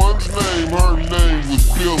remember one's name, her name was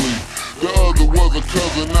Billy. The other was a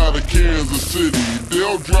cousin out of Kansas City.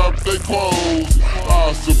 They'll drop their clothes,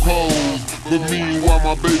 I suppose. But meanwhile,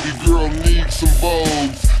 my baby girl needs some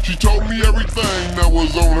bows. She told me everything that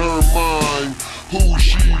was on her mind. Who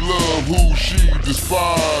she loved, who she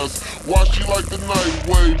despised. Why she liked the night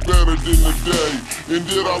way better than the day. And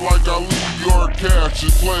did I like Ali or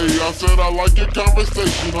Cassius Clay? I said I like your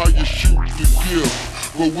conversation, how you shoot the gift.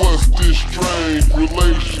 But what's this strange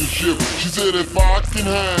relationship? She said if I can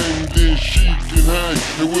hang, then she can hang.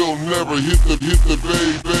 And we'll never hit the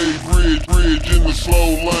Bay Bridge in the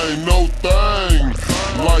slow lane. No thing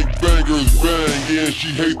like bangers bang. And she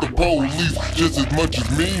hate the police just as much as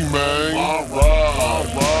me, man. Alright.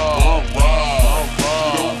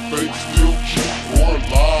 Don't fake, still cheat or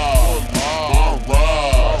lie.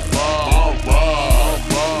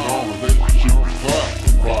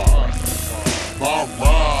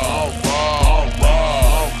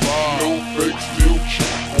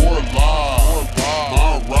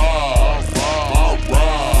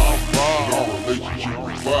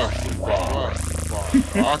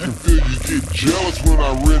 I can feel you get jealous when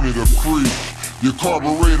I rented a freak. Your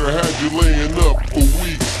carburetor had you laying up for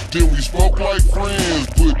weeks. Then we spoke like friends,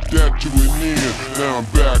 put that to an end. Now I'm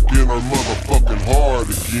back in her motherfucking heart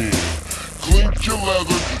again. Cleaned your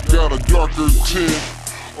leather, got a darker tint.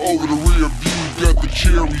 Over the rear view, got the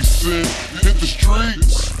cherry scent. Hit the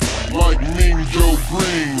streets like Mean Joe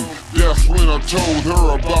Green. That's when I told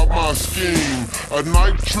her about my scheme. A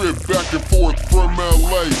night trip back and forth from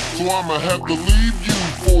LA. So I'ma have to leave you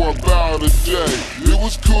for about a day. It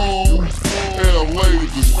was cool, LA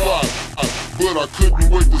was the spot. But I couldn't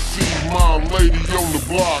wait to see my lady on the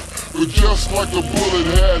block. But just like a bullet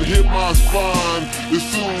had hit my spine, as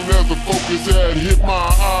soon as the focus had hit my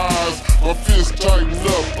eyes, my fist tightened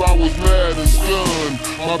up, I was mad and stunned.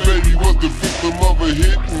 My baby was the victim of a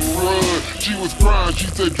hit and run. She was crying, she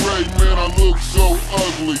said, Dre, man, I look so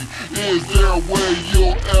ugly. Is there a way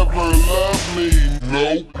you'll ever love me?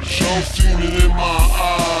 No. She's seen it in my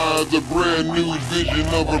eyes, a brand new vision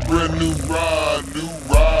of a brand new ride.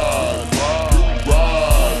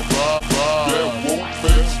 That won't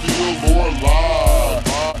fake, still or lie.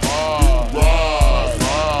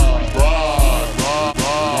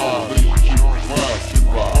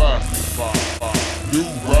 New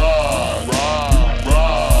ride.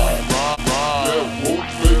 That won't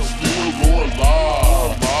fake, still or lie.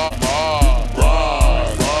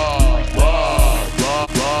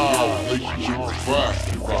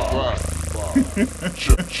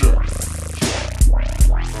 Check.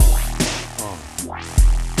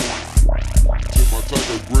 Tip my type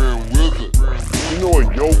of grand wizard. You know what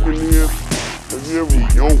yoking is? Have you ever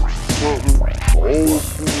yoked something? Old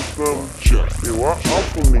school something? Check. Yeah, well, I'm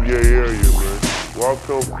from the gay area, man.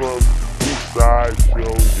 from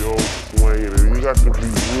sideshow, yo, swinging, and you got to be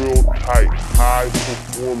real tight, high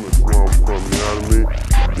performance where I'm from, you know what I mean?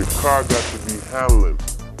 Your car got to be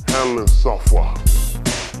handling software.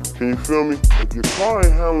 Can you feel me? If your car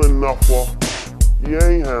ain't handling software, you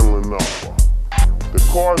ain't handling software. The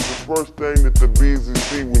car is the first thing that the bees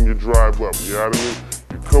see when you drive up, you know what I mean?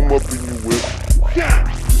 You come up and you whip,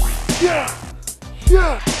 yeah.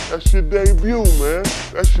 That's your debut, man.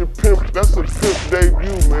 That's a pimp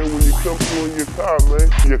debut, man, when you come through in your car, man.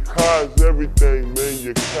 Your car is everything, man.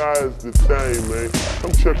 Your car is the thing, man.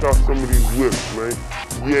 Come check out some of these whips,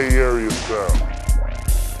 man. Yay area style.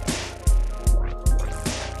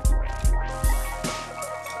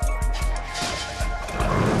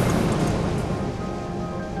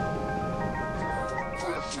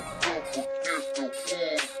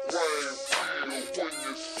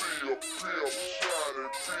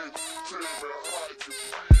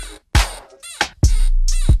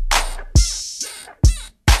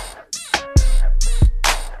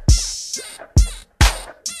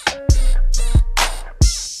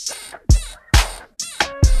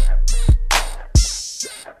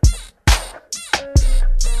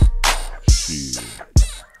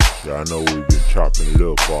 I know we've been chopping it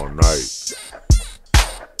up all night,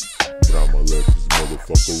 but I'ma let this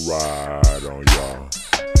motherfucker ride on y'all.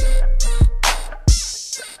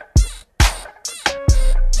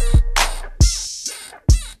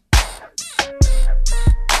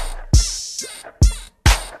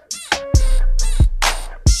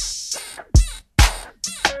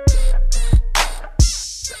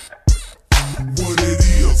 What it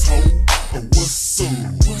is, ho? Or what's up?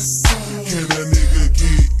 Can a nigga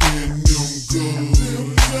get in them good?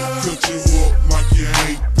 Cut you up like you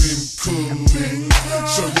ain't been cooked.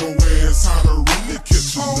 Show your ass how to really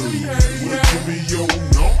catch a nigga. Well, give me your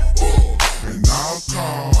number, and I'll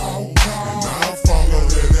call, and I'll follow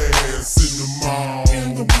that ass in the mall.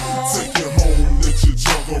 Take you home, let you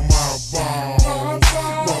jump on my balls,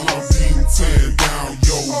 while I'm beating tearing down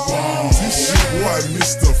your balls. This shit, boy,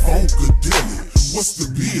 Mr. Funkadelic. What's the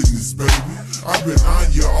business, baby? I've been on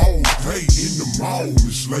you all day in the mall,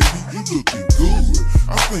 Miss Lady. You looking good.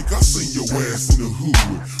 I think I seen your ass in the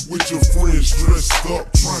hood with your friends dressed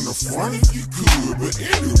up, trying to front if you could. But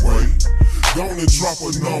anyway, gonna drop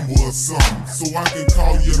a number or something so I can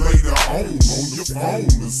call you later on your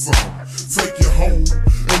phone or something. Take you home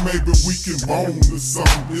and maybe we can bone or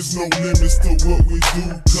something. There's no limits to what we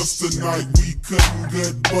do, cause tonight we cutting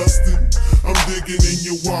gut busting. I'm digging in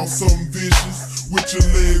your wall, something vicious. With your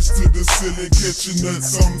legs to the ceiling, catching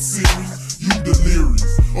nuts, something serious. You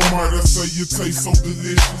delirious, or might I say you taste so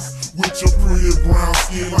delicious. With your pretty brown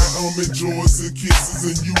skin like almond joys and kisses.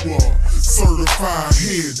 And you are certified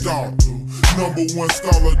head doctor, #1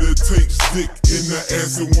 scholar that takes dick in the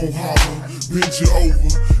ass and won't holler. Bend you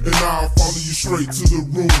over and I'll follow you straight to the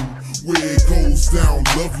room where it goes down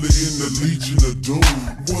lovely in the Legion of Doom.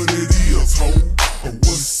 What it is, ho? Or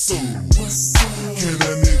what's up? Can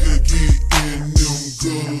a nigga get in them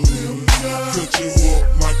good? Cut you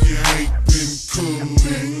up like you ain't been cooked.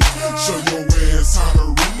 Show your ass how to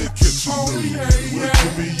really catch a nigga. Well,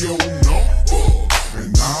 give me your number,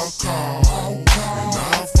 and I'll call, and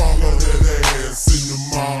I'll follow that ass in the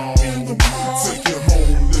mall. Take you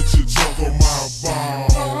home, let you jump on my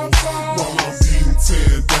balls, while I'm beating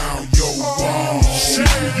tearing down your balls.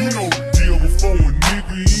 Shit, you know the deal before a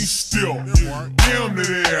nigga ain't still. Damn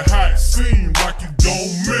that hot seem like you gon'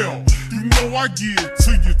 melt. You know I get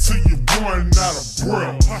to you till you run out of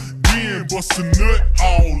breath. Then bust a nut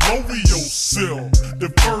all over yourself.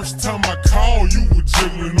 The first time I called, you were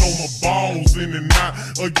jiggling on my balls. In and out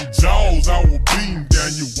of your jaws, I was beating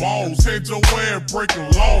down your walls. Had your ass breaking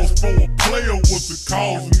laws for a player was the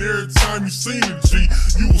cause. And every time you seen a G,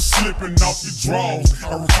 you was slipping off your drawers.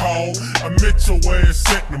 I recall, I met your ass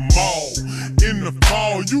at the mall. In the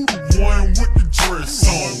fall, you the one with the dress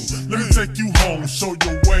on. Let me take you home, show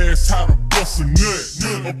your ass how to bust a nut.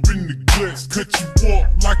 Up in the guts, cut you up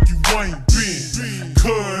like you ain't been.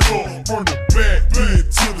 Cut up from the back, bend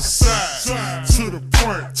to the side, to the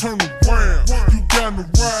front, turn around. You got to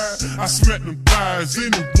ride, I smack them thighs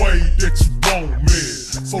any way that you want me.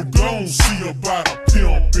 So gon' see about a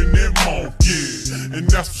pimp in that monkey, and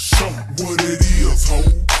that's for sure. What it is, ho?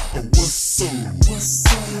 Or what's up?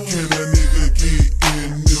 Can a nigga get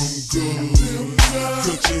in them good?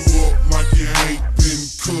 Cut you up like you ain't been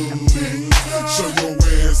cooked. Show your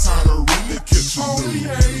ass how to really catch a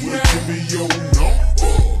nigga. Well, give me your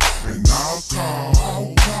number, and I'll call,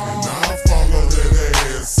 and I'll follow that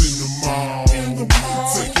ass in the mall.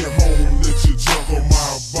 Take you home, let you jump on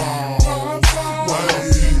my balls, while I'm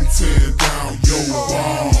beating tearing down your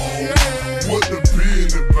balls. What the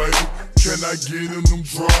business, I get in them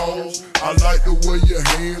draws. I like the way your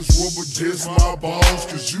hands rub against my balls,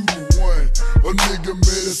 cause you the one. A nigga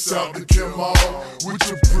made us out the Kemal with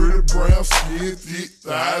your pretty brown skin, thick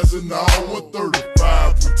thighs and all.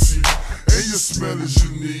 135 petite, and your smell is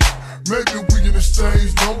unique. Maybe we can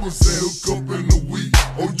exchange numbers and hook up in a week.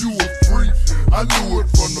 Oh, you a freak? I knew it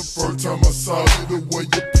from the first time I saw you. The way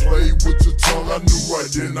you play with your tongue, I knew right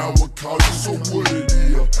then I would call you. So what it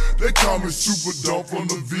is? They call me Super Dumb from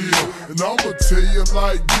the Ville, and I'ma tell you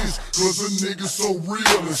like this, cause a nigga so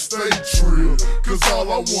real and stay trill. Cause all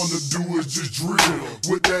I wanna do is just drill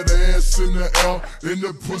with that ass in the air and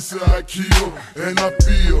the pussy I kill. And I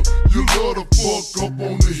feel you love to fuck up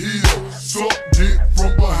on the hill, suck dick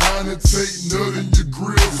from behind and take nut in your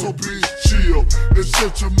grill. So bitch chill and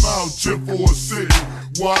shut your mouth just for a second.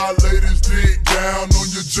 Wild ladies dig down on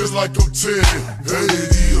you just like I'm Teddy. Hey,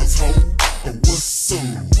 it is, ho. Oh, what's up?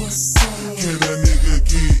 Can a nigga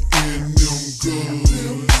get in them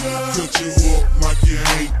good? Cut you up like you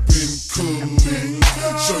ain't been cooked.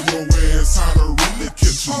 Show your ass how to really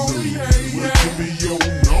catch a nigga. Well, give me your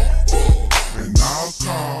number and I'll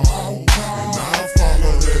call, and I'll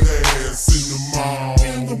follow that ass in the mall.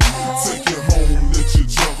 Take you home, let you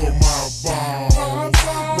juggle my ball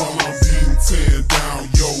while I'm beating 10 down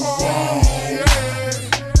your wall.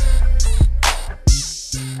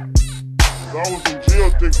 I was in jail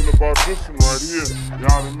thinking about this one right here, you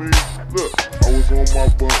know what I mean? Look, I was on my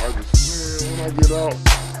bunk, I just, man, when I get out,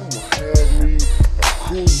 I'm gonna have me a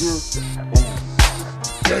cougar on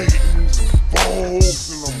Dayton's and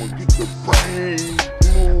Vogues, and I'm gonna get the brain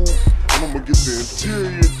blue, and I'm gonna get the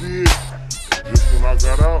interior did. Just when I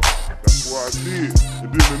got out, that's what I did. And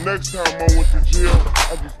then the next time I went to jail,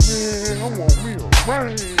 I just, man, I want me a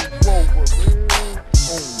Range Rover, man,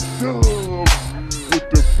 on dubs, with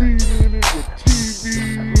the beat in it, with TV.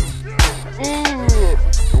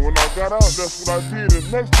 And when I got out, that's what I did. And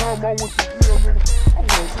next time I went to jail, nigga, I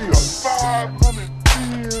want me a 500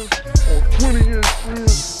 Benz on 20-inch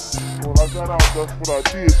rims. When I got out, that's what I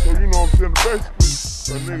did. So you know what I'm saying?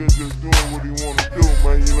 Basically, a nigga just doing what he wanna do,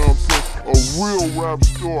 man. You know what I'm saying? A real rap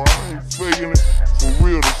star. I ain't faking it. For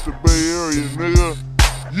real, it's the Bay Area, nigga.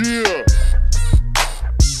 Yeah.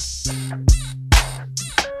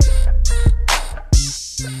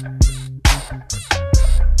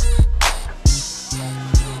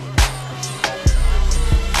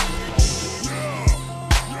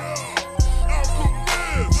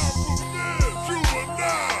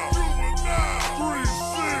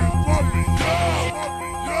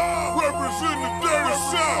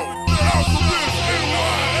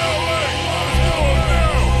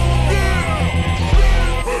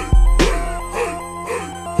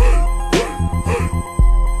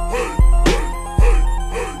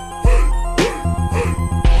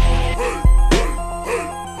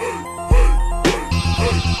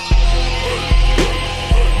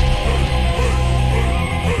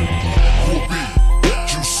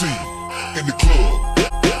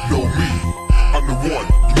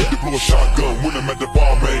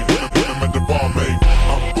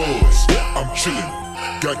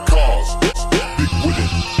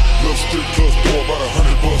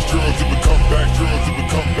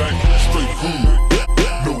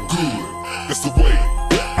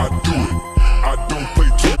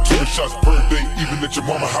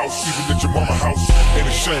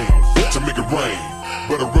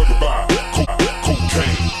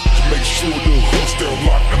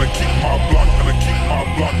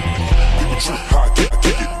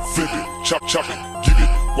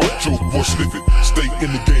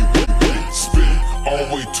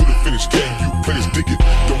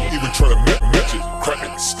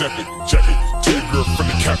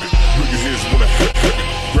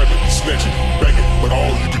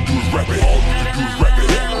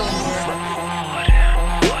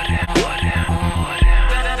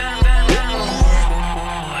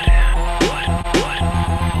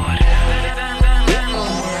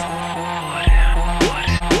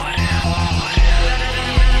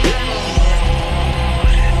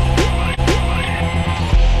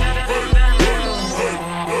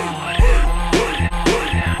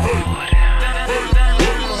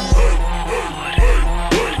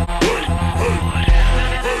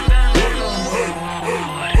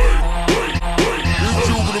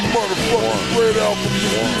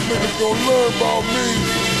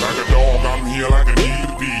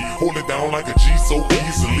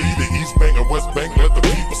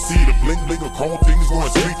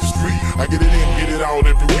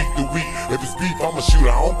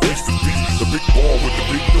 The big ball with the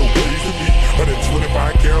big dough, please to me. 125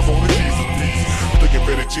 cows on the Jesus piece. The looking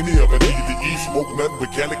fettuccine up and eat to eat. Smoke nothing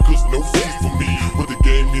but Cadillac, cause no seats for me. But the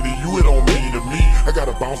game near to you, it don't mean to me. I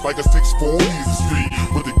gotta bounce like a 6'4" easy street.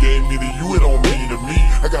 But the game near to you, it don't mean to me.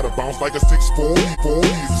 I gotta bounce like a 6'4"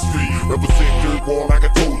 easy street. Represent dirt wall like I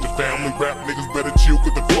told the family. Rap niggas better chill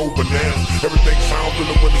with the flow bananas. Everything sounds good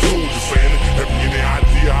when the soldiers saying it. Have any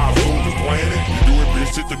idea how soldiers plan it? You doing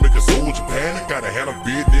bitch shit to make a soldier panic. Gotta have a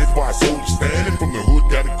business while a soldier standing. From the hood,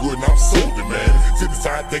 got it good and I'm soldier man. Sit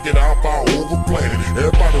aside, take it out, far over planet.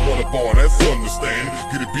 Everybody wanna ball, that's understanding.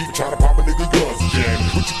 Get a beat, try to pop a nigga guns and jam.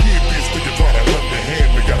 But you can't be a sticker, try to lend the hand.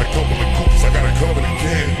 They got a couple of coops, I got a cover the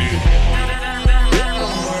candy.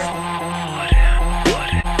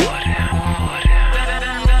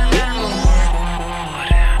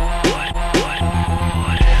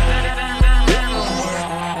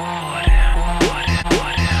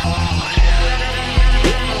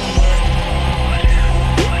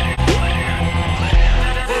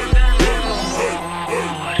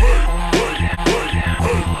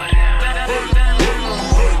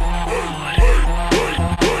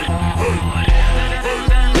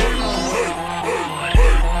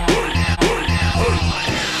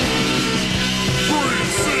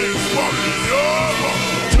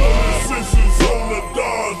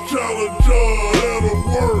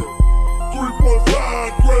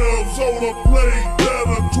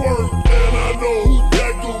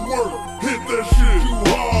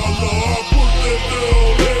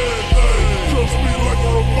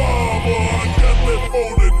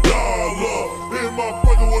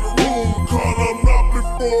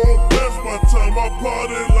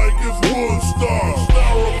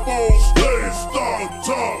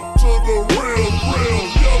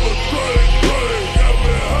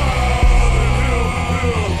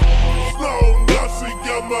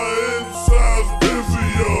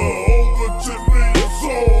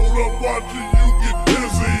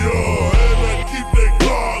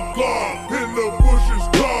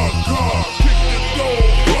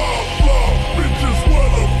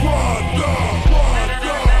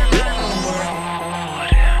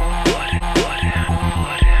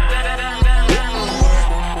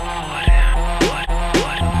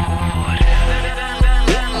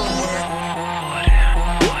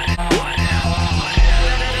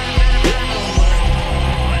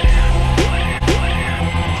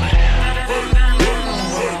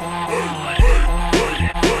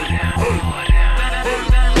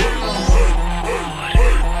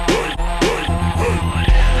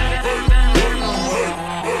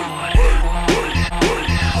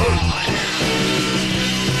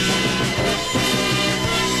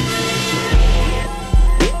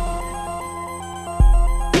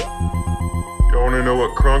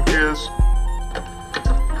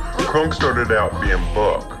 Crunk started out being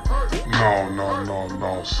Buck.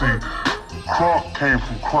 No. See, Crunk came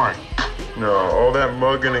from Crank. No, all that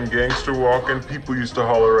mugging and gangster walking, people used to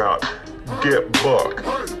holler out, "Get Buck."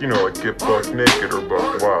 You know, like get buck naked or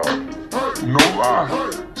buck wild. No lie.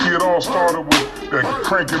 See, it all started with that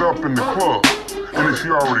crank it up in the club. And if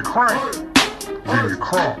you already crank, then you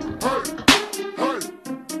crunk.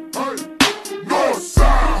 North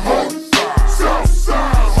side, home side, south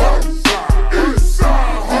side, home side, east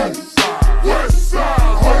side, home side, west side,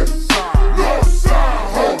 home side, north side,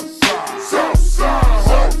 home side, south side,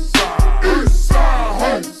 home side, east side,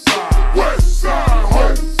 home side, west side,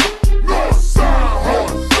 home side, north side,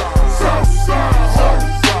 home side, south side, home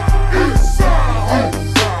side, east side, home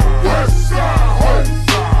side, west side, home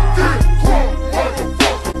side. Get crunk,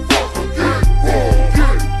 motherfucker, get bull,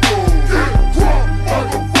 get bull.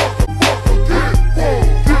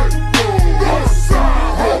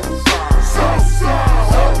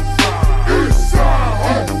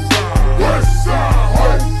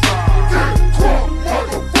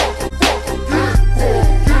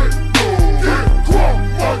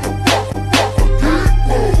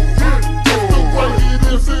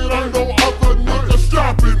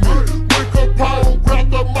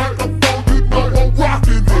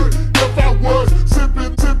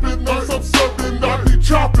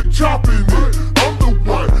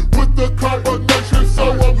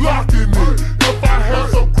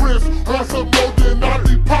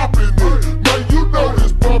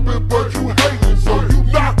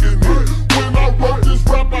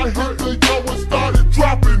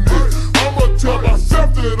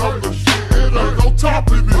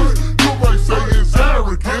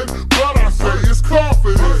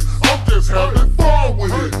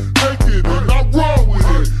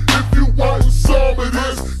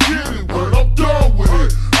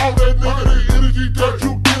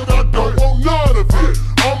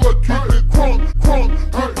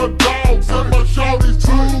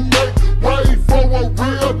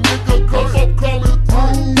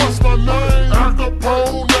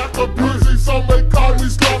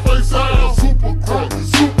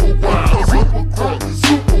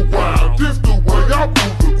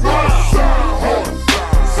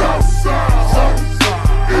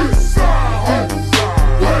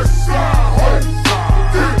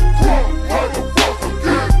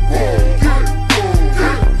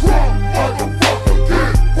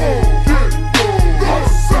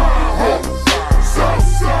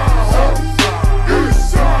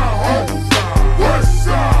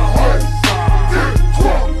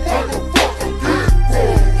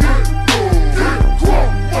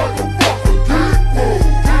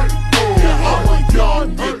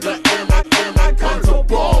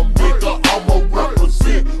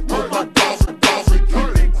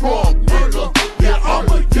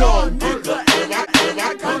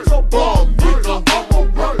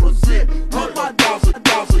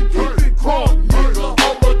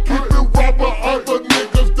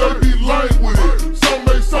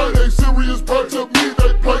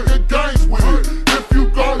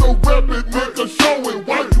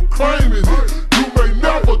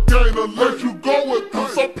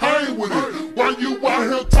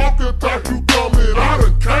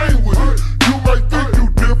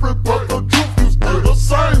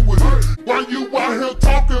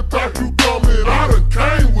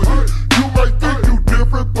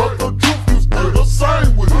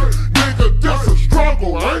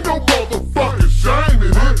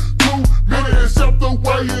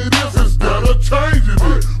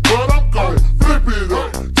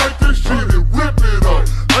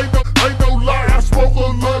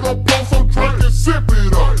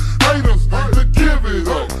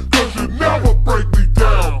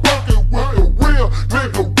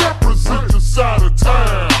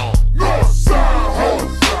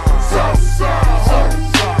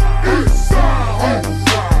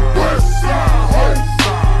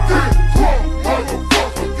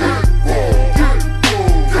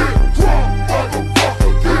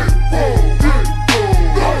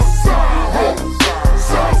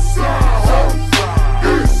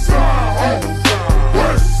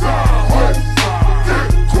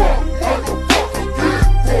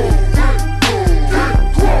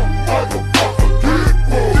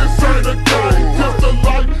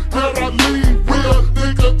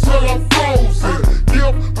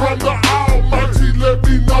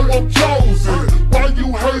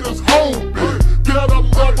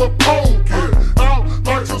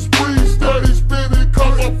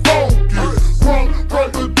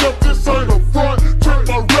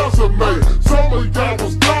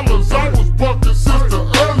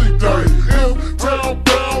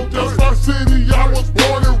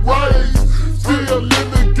 born and raised. Still in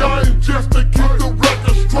the game just to keep the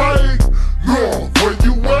record straight. North, where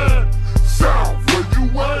you at? South, where you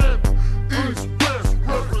at? East, West,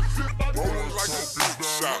 represent my Rolling like a big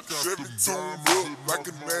shot, Chevy tuned up like a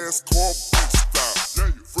NASCAR pit stop.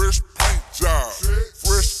 Fresh paint job,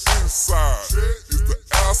 fresh inside. Is the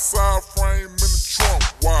outside frame in the trunk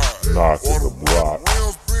wide? Knockin' Or the block.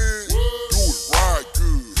 rims big, do it ride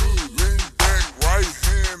good. Lean back, right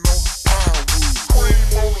hand on the plywood. Cream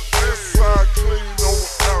on the inside, clean on the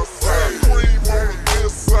outside. Cream on the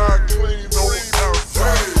inside, clean on the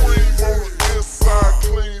outside. Cream on the inside,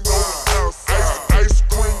 clean on the outside. Ice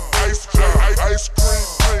cream paint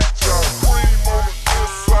job. Cream on the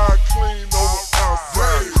inside, clean on the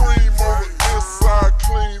outside. Cream on the inside,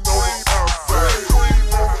 clean on the outside. Cream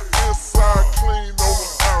on the inside, clean on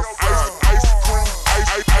the outside. Ice cream.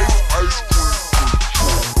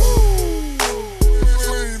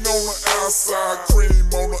 Clean on the outside, cream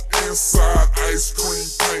on the inside. Ice cream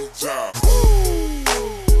paint job.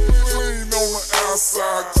 Clean on the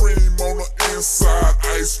outside, cream on the inside.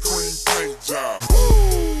 Ice cream paint job.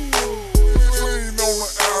 Clean on the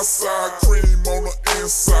outside, cream on the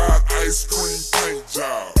inside. Ice cream paint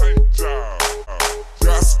job.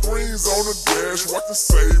 Got screens on the dash, watching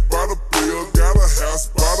Saved by the Bell. Got a house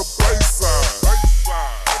by the bayside.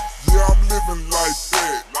 Yeah, I'm living like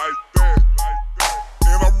that.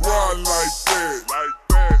 And I'm riding like that.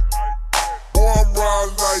 Boy, I'm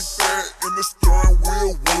riding like that. And the steering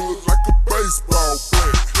wheel wood like a baseball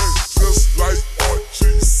bat. Just like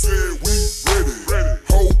Archie said, we ready.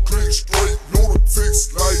 Whole clique straight,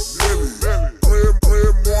 lunatics like Nelly.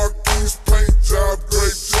 Grand Marquis, paint job,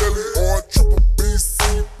 grape jelly. Or triple BC,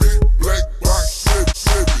 big black box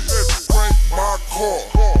Chevy. Crank my car,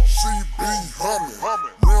 she be humming.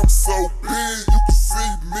 Rim so big, you can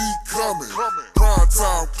see me coming. Prime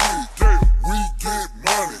time clique, we get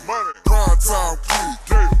money. Prime time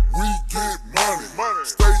clique, we get money.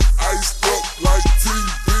 Stay iced up like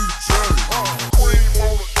TV Johnny. Cream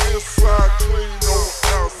on the inside, clean on the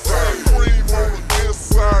outside. Cream on the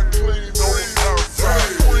inside, clean on the outside.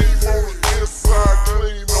 Cream on the inside,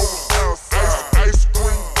 clean on the outside.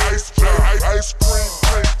 Ice cream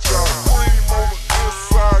paint job. Cream on the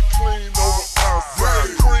inside, clean on the outside.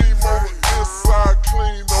 Cream on the inside,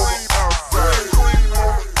 clean on the outside. Cream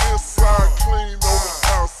on the inside, clean on the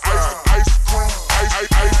outside. Ice cream.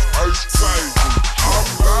 I'm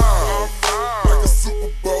live like a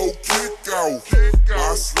Super Bowl kickoff.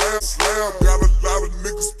 My slab got a lot of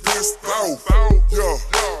niggas pissed off. Yeah,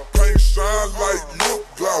 paint shine like lip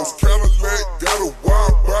gloss. Cadillac got a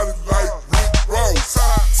wide body like Rick Ross.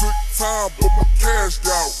 Took time, but my cash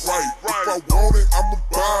got right. If I want it, I'ma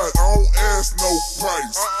buy it. I don't ask no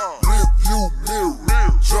price. Rip view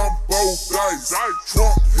mirror, jumbo dice.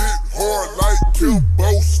 Trunk hit hard like Kimbo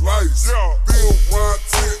Slice. Still ride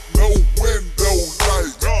tent, no window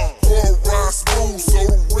light. Car ride smooth, so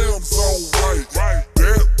the rims on right.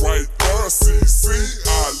 That right there, CC, I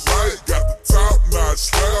like. Got the top notch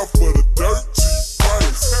slab for the dirt cheap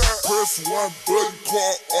price. Press one button,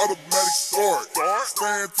 car automatic start.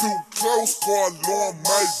 Stand too close, car alarm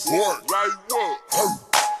might bark. Like what?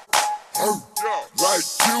 Like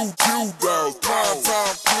Q dolls. Time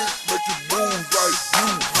click, make it move like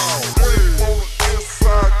U-Haul. Cream on the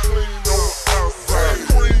inside, clean on the outside.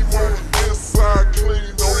 Cream on the inside,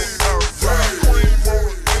 clean on the outside. Cream on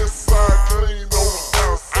the inside, clean on the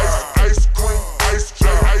outside. Ice cream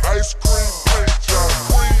paint job.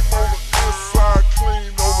 Cream on the inside,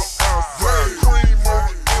 clean on the outside. Cream on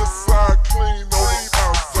the inside, clean on the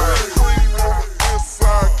outside. Cream on the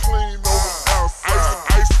inside, clean on the outside.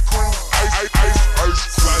 Ice cream.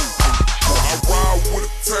 I ride with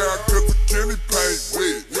a tag cause the Kenny paint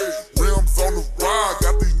wet. Rims on the ride,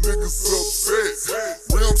 got these niggas upset.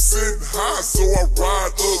 Rims sitting high, so I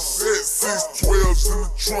ride upset. 612s in the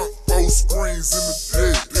trunk, 4 screens in the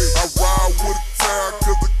deck. I ride with a tag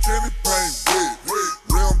cause the Kenny paint wet.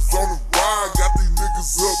 Rims on the ride, got these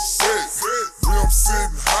niggas upset. Rims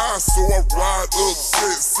sitting high, so I ride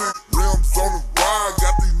upset. Rims on the ride,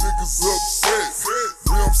 got these niggas upset.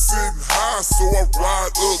 Rims sitting high, so I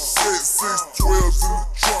ride upset. 612s in the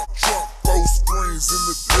trunk, 4 screens in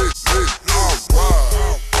the deck. I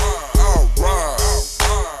ride, let's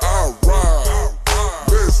ride. I ride,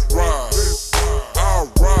 let's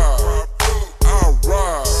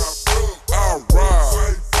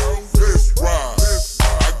ride.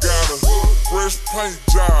 I got a fresh paint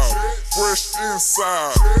job, fresh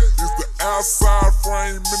inside. Is the outside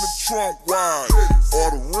frame in the trunk wide?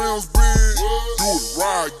 Are the rims big? Do it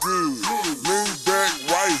ride good. Lean back,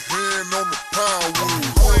 right hand on the pound wheel.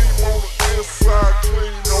 Cream on the inside,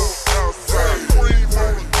 clean on the outside. Cream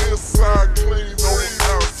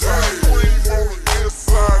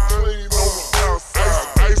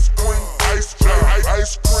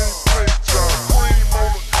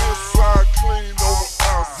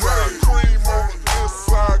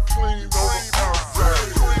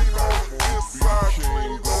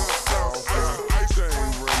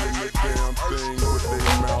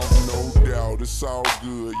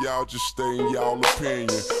y'all just stay in y'all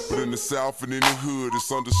opinion. But in the South and in the hood,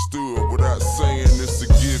 it's understood. Without saying it's a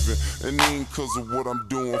given. And ain't cause of what I'm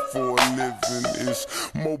doing for a living. It's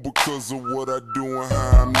more because of what I do and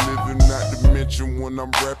how I'm living. Not to mention when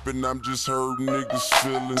I'm rapping, I'm just hurting niggas'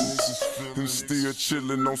 feelings. And still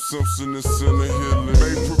chilling on Simpson and Center Hilling.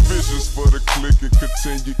 Made provisions for the clique and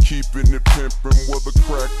continue keeping it pimping. Whether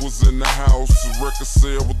crack was in the house, the record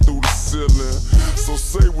sale through the ceiling. So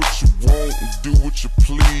say what you want and do what you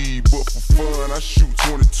please. But for fun, I shoot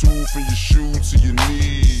 22 from your shoe to your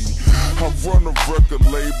knee. I run a record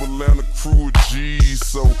label and a crew of G's.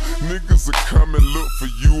 So niggas will come and look for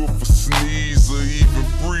you if a sneeze or even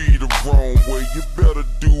breathe the wrong way. You better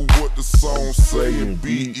do what the song say and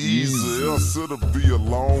be easy, else it'll be a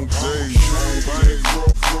long day.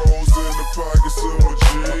 Bankroll's in the pockets of my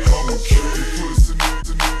jeans. I'm a kid. Pussy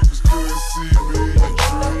niggas couldn't see me. I'm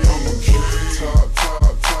a kid.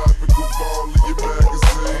 Topical ball in your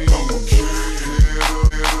magazine. I'm a kid.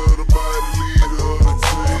 Head of the body, leader of the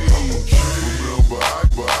team. I'm a kid. Remember,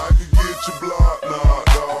 I can get your block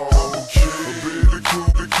knocked off. I'm a kid. Billy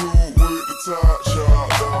cool with the top shot,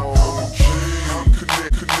 dog. I'm a kid. I'm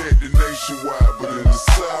connected nationwide, but in the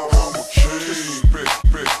South, I'm a kid.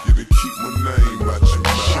 Respect you to keep my name out your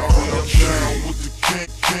mouth. I'm down with the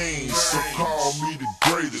king, so call me the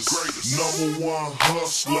greatest. #1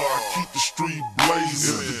 hustler, I keep the street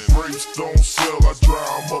blazing. If the grapes don't sell, I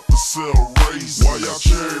drive them up to sell raisins. While y'all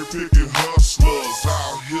cherry picking hustlers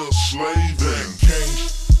out here slaving.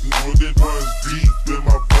 It runs deep in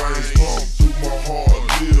my veins, pump through my heart,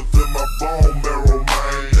 live in my bone marrow,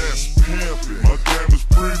 man. That's pimpin'. My game is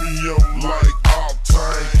premium like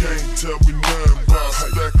Octane. Can't tell me nothing about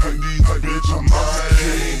stacking these bitches. I'm the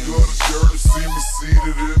king of the dirt, see me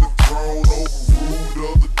seated in the throne. Overruled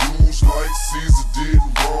other dudes like Caesar did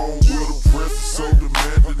wrong. With a presence so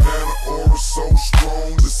demanding and an aura so strong.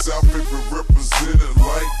 The South ain't been represented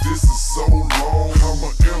like this in so long. I'm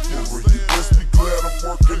an emperor, you best be glad I'm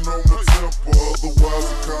working on my temper. Otherwise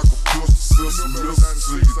I cock a pistol, send some missiles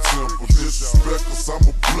to your temple. Disrespect us, I'm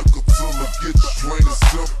a blicker till I get you plain and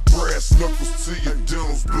simple. Brass knuckles to your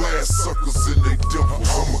dentals, blast suckers in they dimples.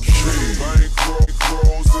 I'm a king.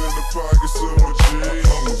 Bankrolls in the pockets of my jeans.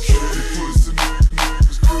 I'm a king. You pussy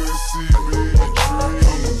niggas couldn't see me. I'm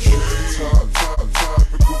a king.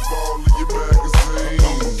 Topical ball in your magazine.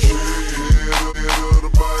 I'm a king. Head of the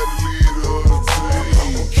body, leader of the team.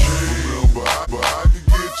 I'm a king. Remember, I can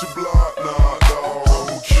get your block knocked off. I'm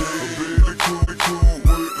a king. Billy cool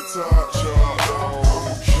with the top shot, dog. I'm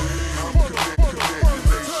a king. I'm connected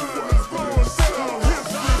nationwide, but in the South.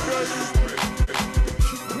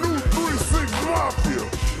 New 3-6 Mafia,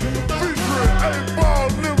 featuring 8-Ball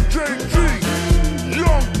and MJG,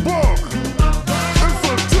 Young Buck. It's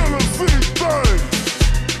a Tennessee thing.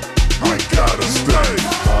 We gotta stay.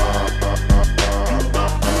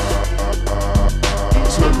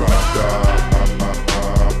 Till I die.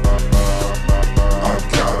 I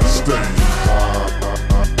gotta stay.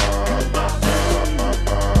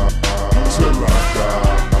 Till I die.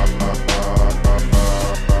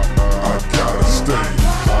 I gotta stay.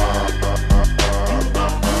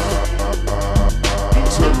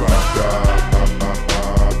 Till I die.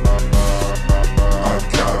 I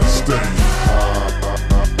gotta stay.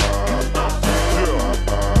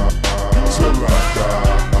 Till I die.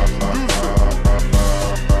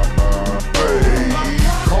 Hey,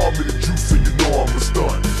 call me the juice and you know I'm a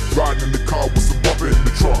stunt. Riding in the car with some bumper in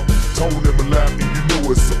the trunk. Tone in my lap and you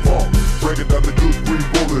know it's a funk. Breaking down the good green,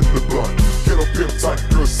 rolling the blunt. Get up here tight,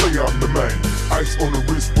 girl, say I'm the man. Ice on the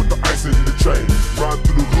wrist with the ice in the chain. Ride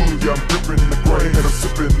through the hood, yeah, I'm gripping the grain. And I'm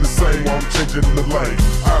sipping the same while I'm changing the lane.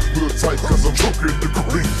 I feel tight cause I'm choking the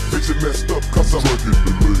green. Bitch, it messed up cause I'm working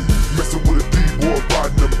the lean. Messing with a D-boy,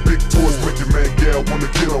 riding them big toys. Make your man gal wanna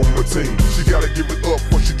get on my team. She gotta give it up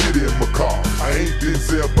when she get in my car. I ain't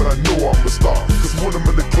Denzel, but I know I'm a star. Cause when I'm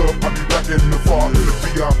in the club, I be back in the bar. In the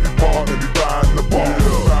VIP bar, and be buying the bar.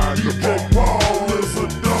 DJ Paul is a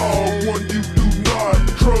dog, one you do not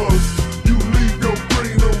trust. You leave your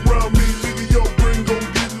green around me, nigga, your green gon'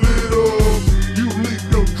 get lit up. You leave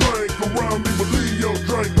your drink around me, but leave your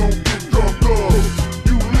drink gon' get drunk up.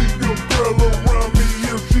 You leave your girl around me,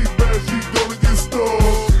 if she bad, she gonna get stuck.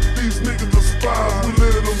 These niggas are spies, we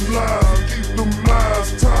let them lie, keep them lies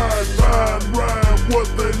tied, ride what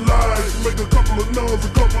they like. Make a couple of nuns, a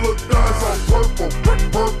couple of dimes on purple,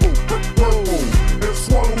 purple.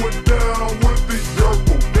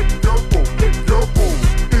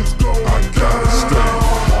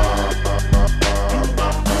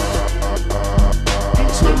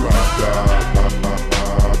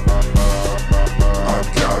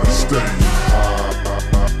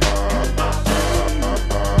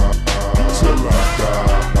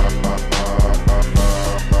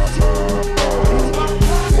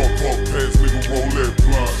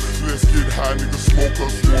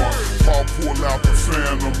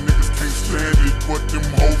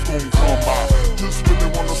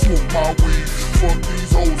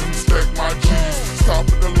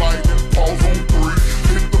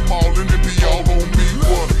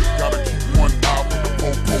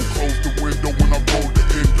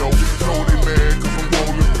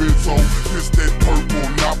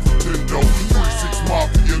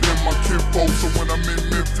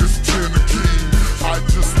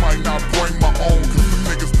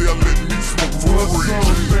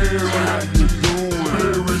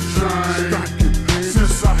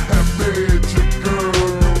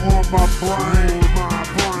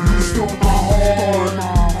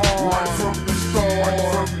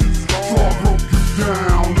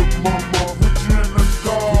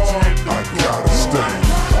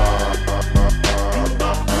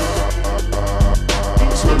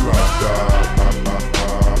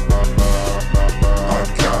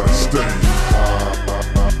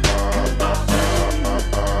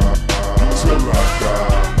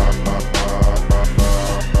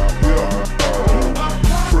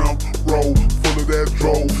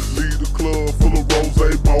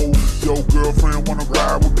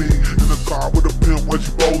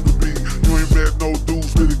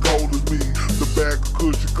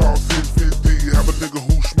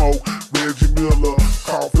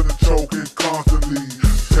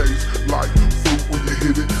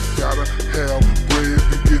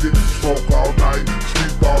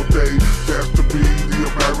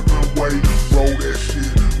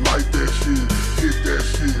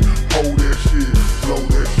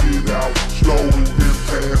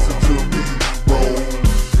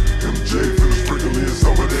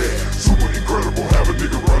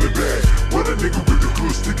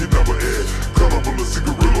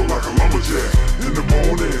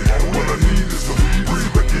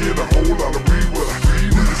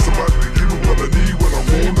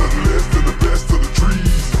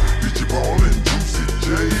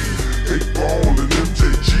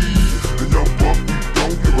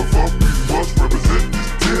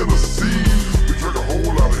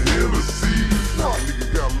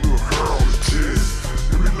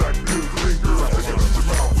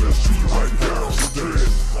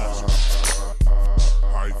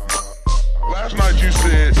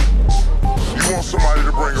 somebody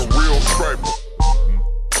to bring a real scraper.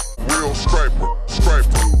 Real scraper.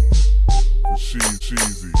 Scraper.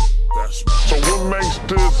 Cheesy. So what makes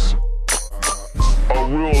this a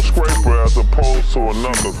real scraper as opposed to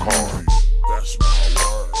another car? That's my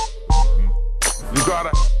word. You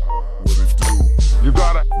gotta, What it do? you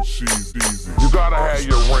gotta, She's easy. you gotta have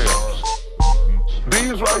your rims.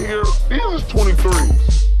 These right here, these is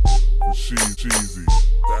 23s. She's cheesy.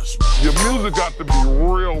 That's my Your music got to be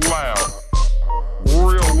real loud.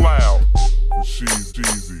 Real loud. She's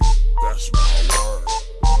cheesy. That's my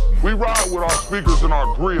word. We ride with our speakers and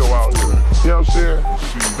our grill out here. You know what I'm saying?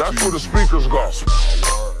 That's where the speakers go.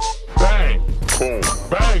 Bang, boom,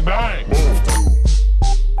 bang, bang,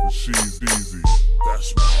 boom. She's easy.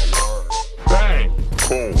 That's my word. Bang,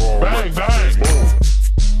 boom, bang, bang,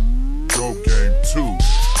 boom. Dope game 2.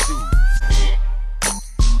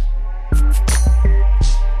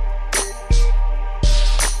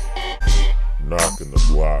 Knockin' the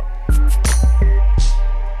block.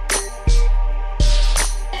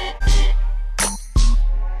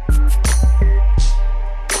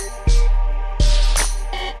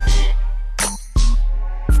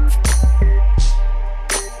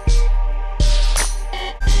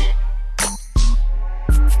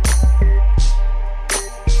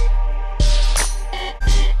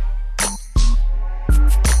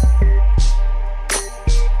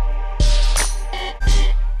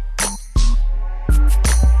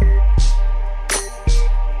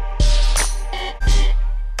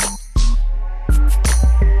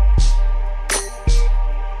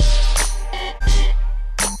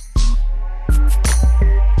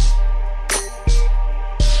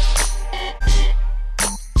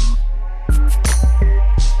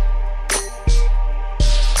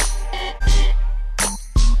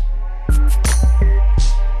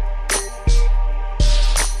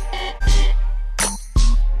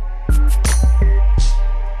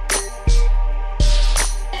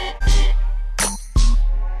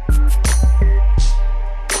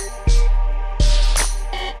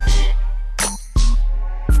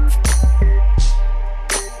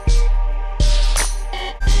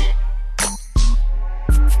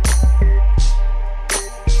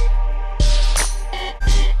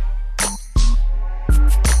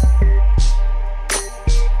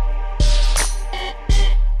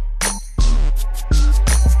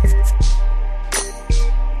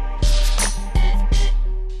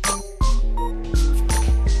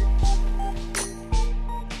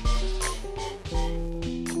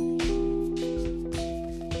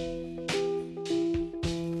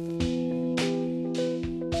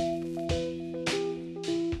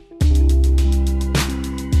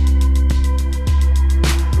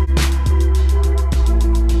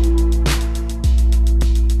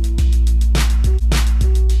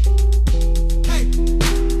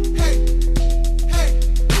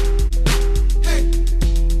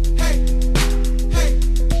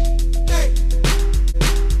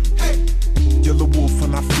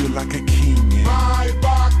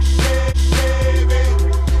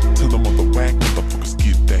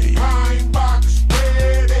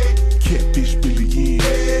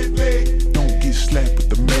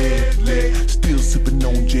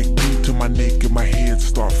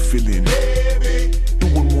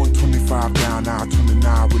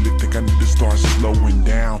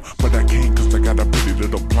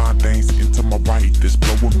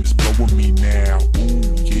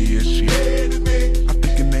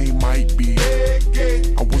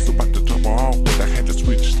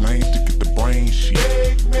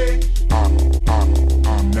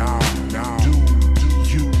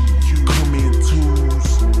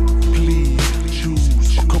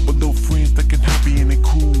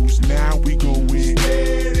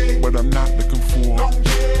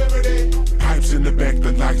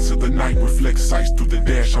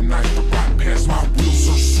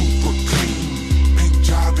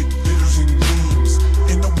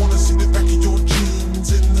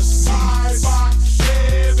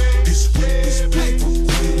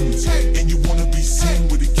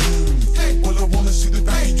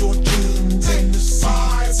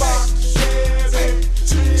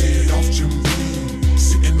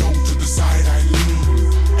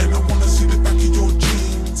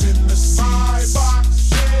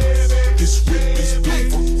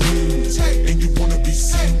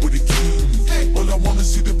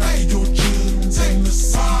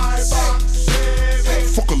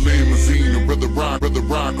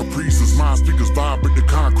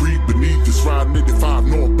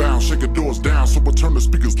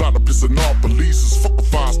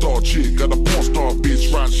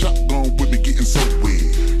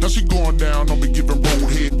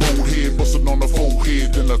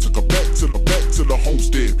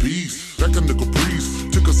 homestead peace. Like a nigga breeze,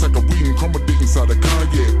 took a sack of weed and crumble dick inside a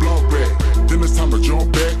Kanye blood rat. Then it's time to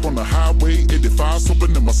jump back on the highway 85,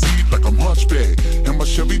 soaping in my seat like I'm hunchback. And my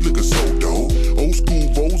Chevy looking so dope. Old school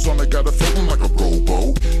Vos on it, got it floating like a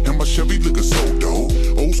robo. And my Chevy looking so dope.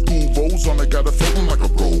 Old school Vos on it, got it floating like a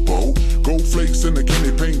robo. Gold flakes in the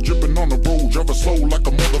candy paint dripping on the road. Driving slow like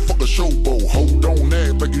a motherfucker showboat. Hold on,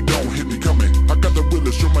 act like you don't hit me coming. I got the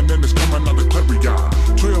wheelers drumming and it's coming out of Clarion.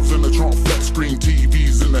 12s in the trunk, flat screen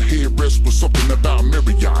TVs in the headrest with something about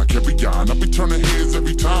Marion. Carry on, I be turning heads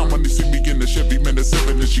every time when they see me in the Chevy. Man, the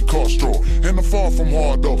 7 and she car straw. And I'm far from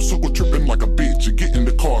hard up, so go tripping like a bitch. You get in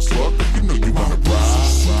the car slug, you know you wanna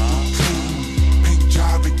ride. Big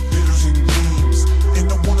job, big bitters and beans.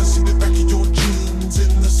 And I wanna see the back of your jeans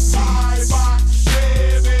in the seats.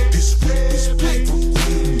 This whip is built for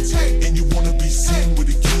queens. And you wanna be seen with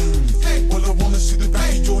a king. Well, I wanna see the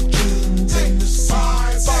back of your jeans in the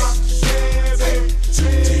seats.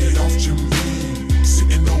 Take off Jimmy,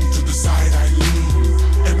 sitting on to the side I lean.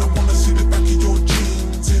 And I wanna see the back of your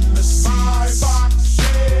jeans in the seats.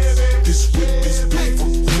 This whip is built for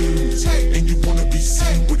queens. And you wanna be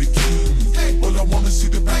seen with a king. Well, I wanna see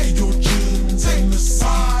the back of your jeans in the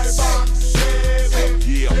seats.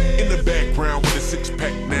 Yeah, in the background with a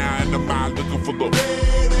 6-pack now, and I'm out looking for the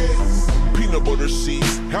peanut butter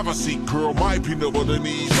seeds. Have a seat, girl, my peanut butter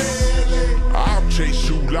needs. I'll chase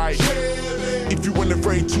you like if you ain't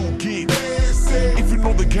afraid to get. If you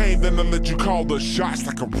know the game, then I'll let you call the shots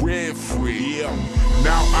like a referee. Yeah.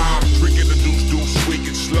 Now I'm drinking the deuce, quick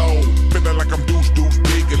and slow. Feeling like I'm deuce,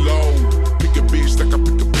 big and low. Pick a bitch like I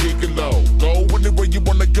pick a piccolo. Go anywhere you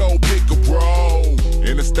wanna go, pick a roll.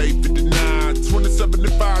 Interstate 59,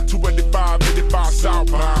 2075, 285, 85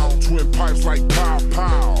 southbound. Twin pipes like pow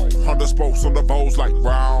pow. Honda spokes on the bows like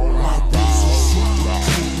round.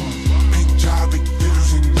 Big job, big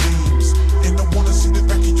bitters and beans. And I wanna see the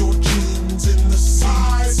back of your jeans in the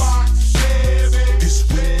seats. This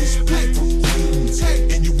whip is built for queens.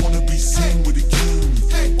 And you wanna be seen with a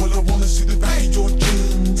king. Well, I wanna see the back of your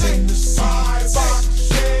jeans in the seats.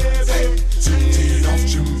 Take off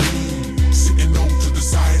Jimmy, sitting on to the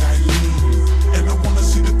side I lean. And I wanna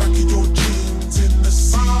see the back of your jeans in the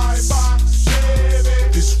seats.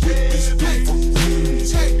 This whip is built for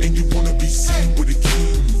queens. And you wanna be seen with a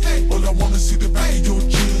king. Well, I wanna see the back of your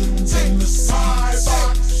jeans in the seats.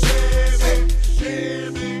 Yeah.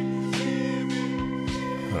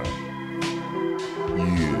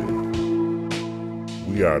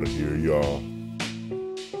 We out of here, y'all.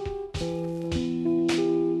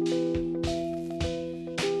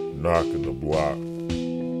 Knockin' the block.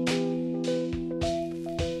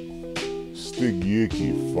 Sticky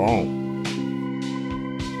icky funk.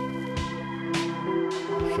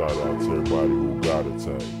 Shout out to everybody who got it,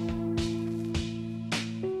 tank.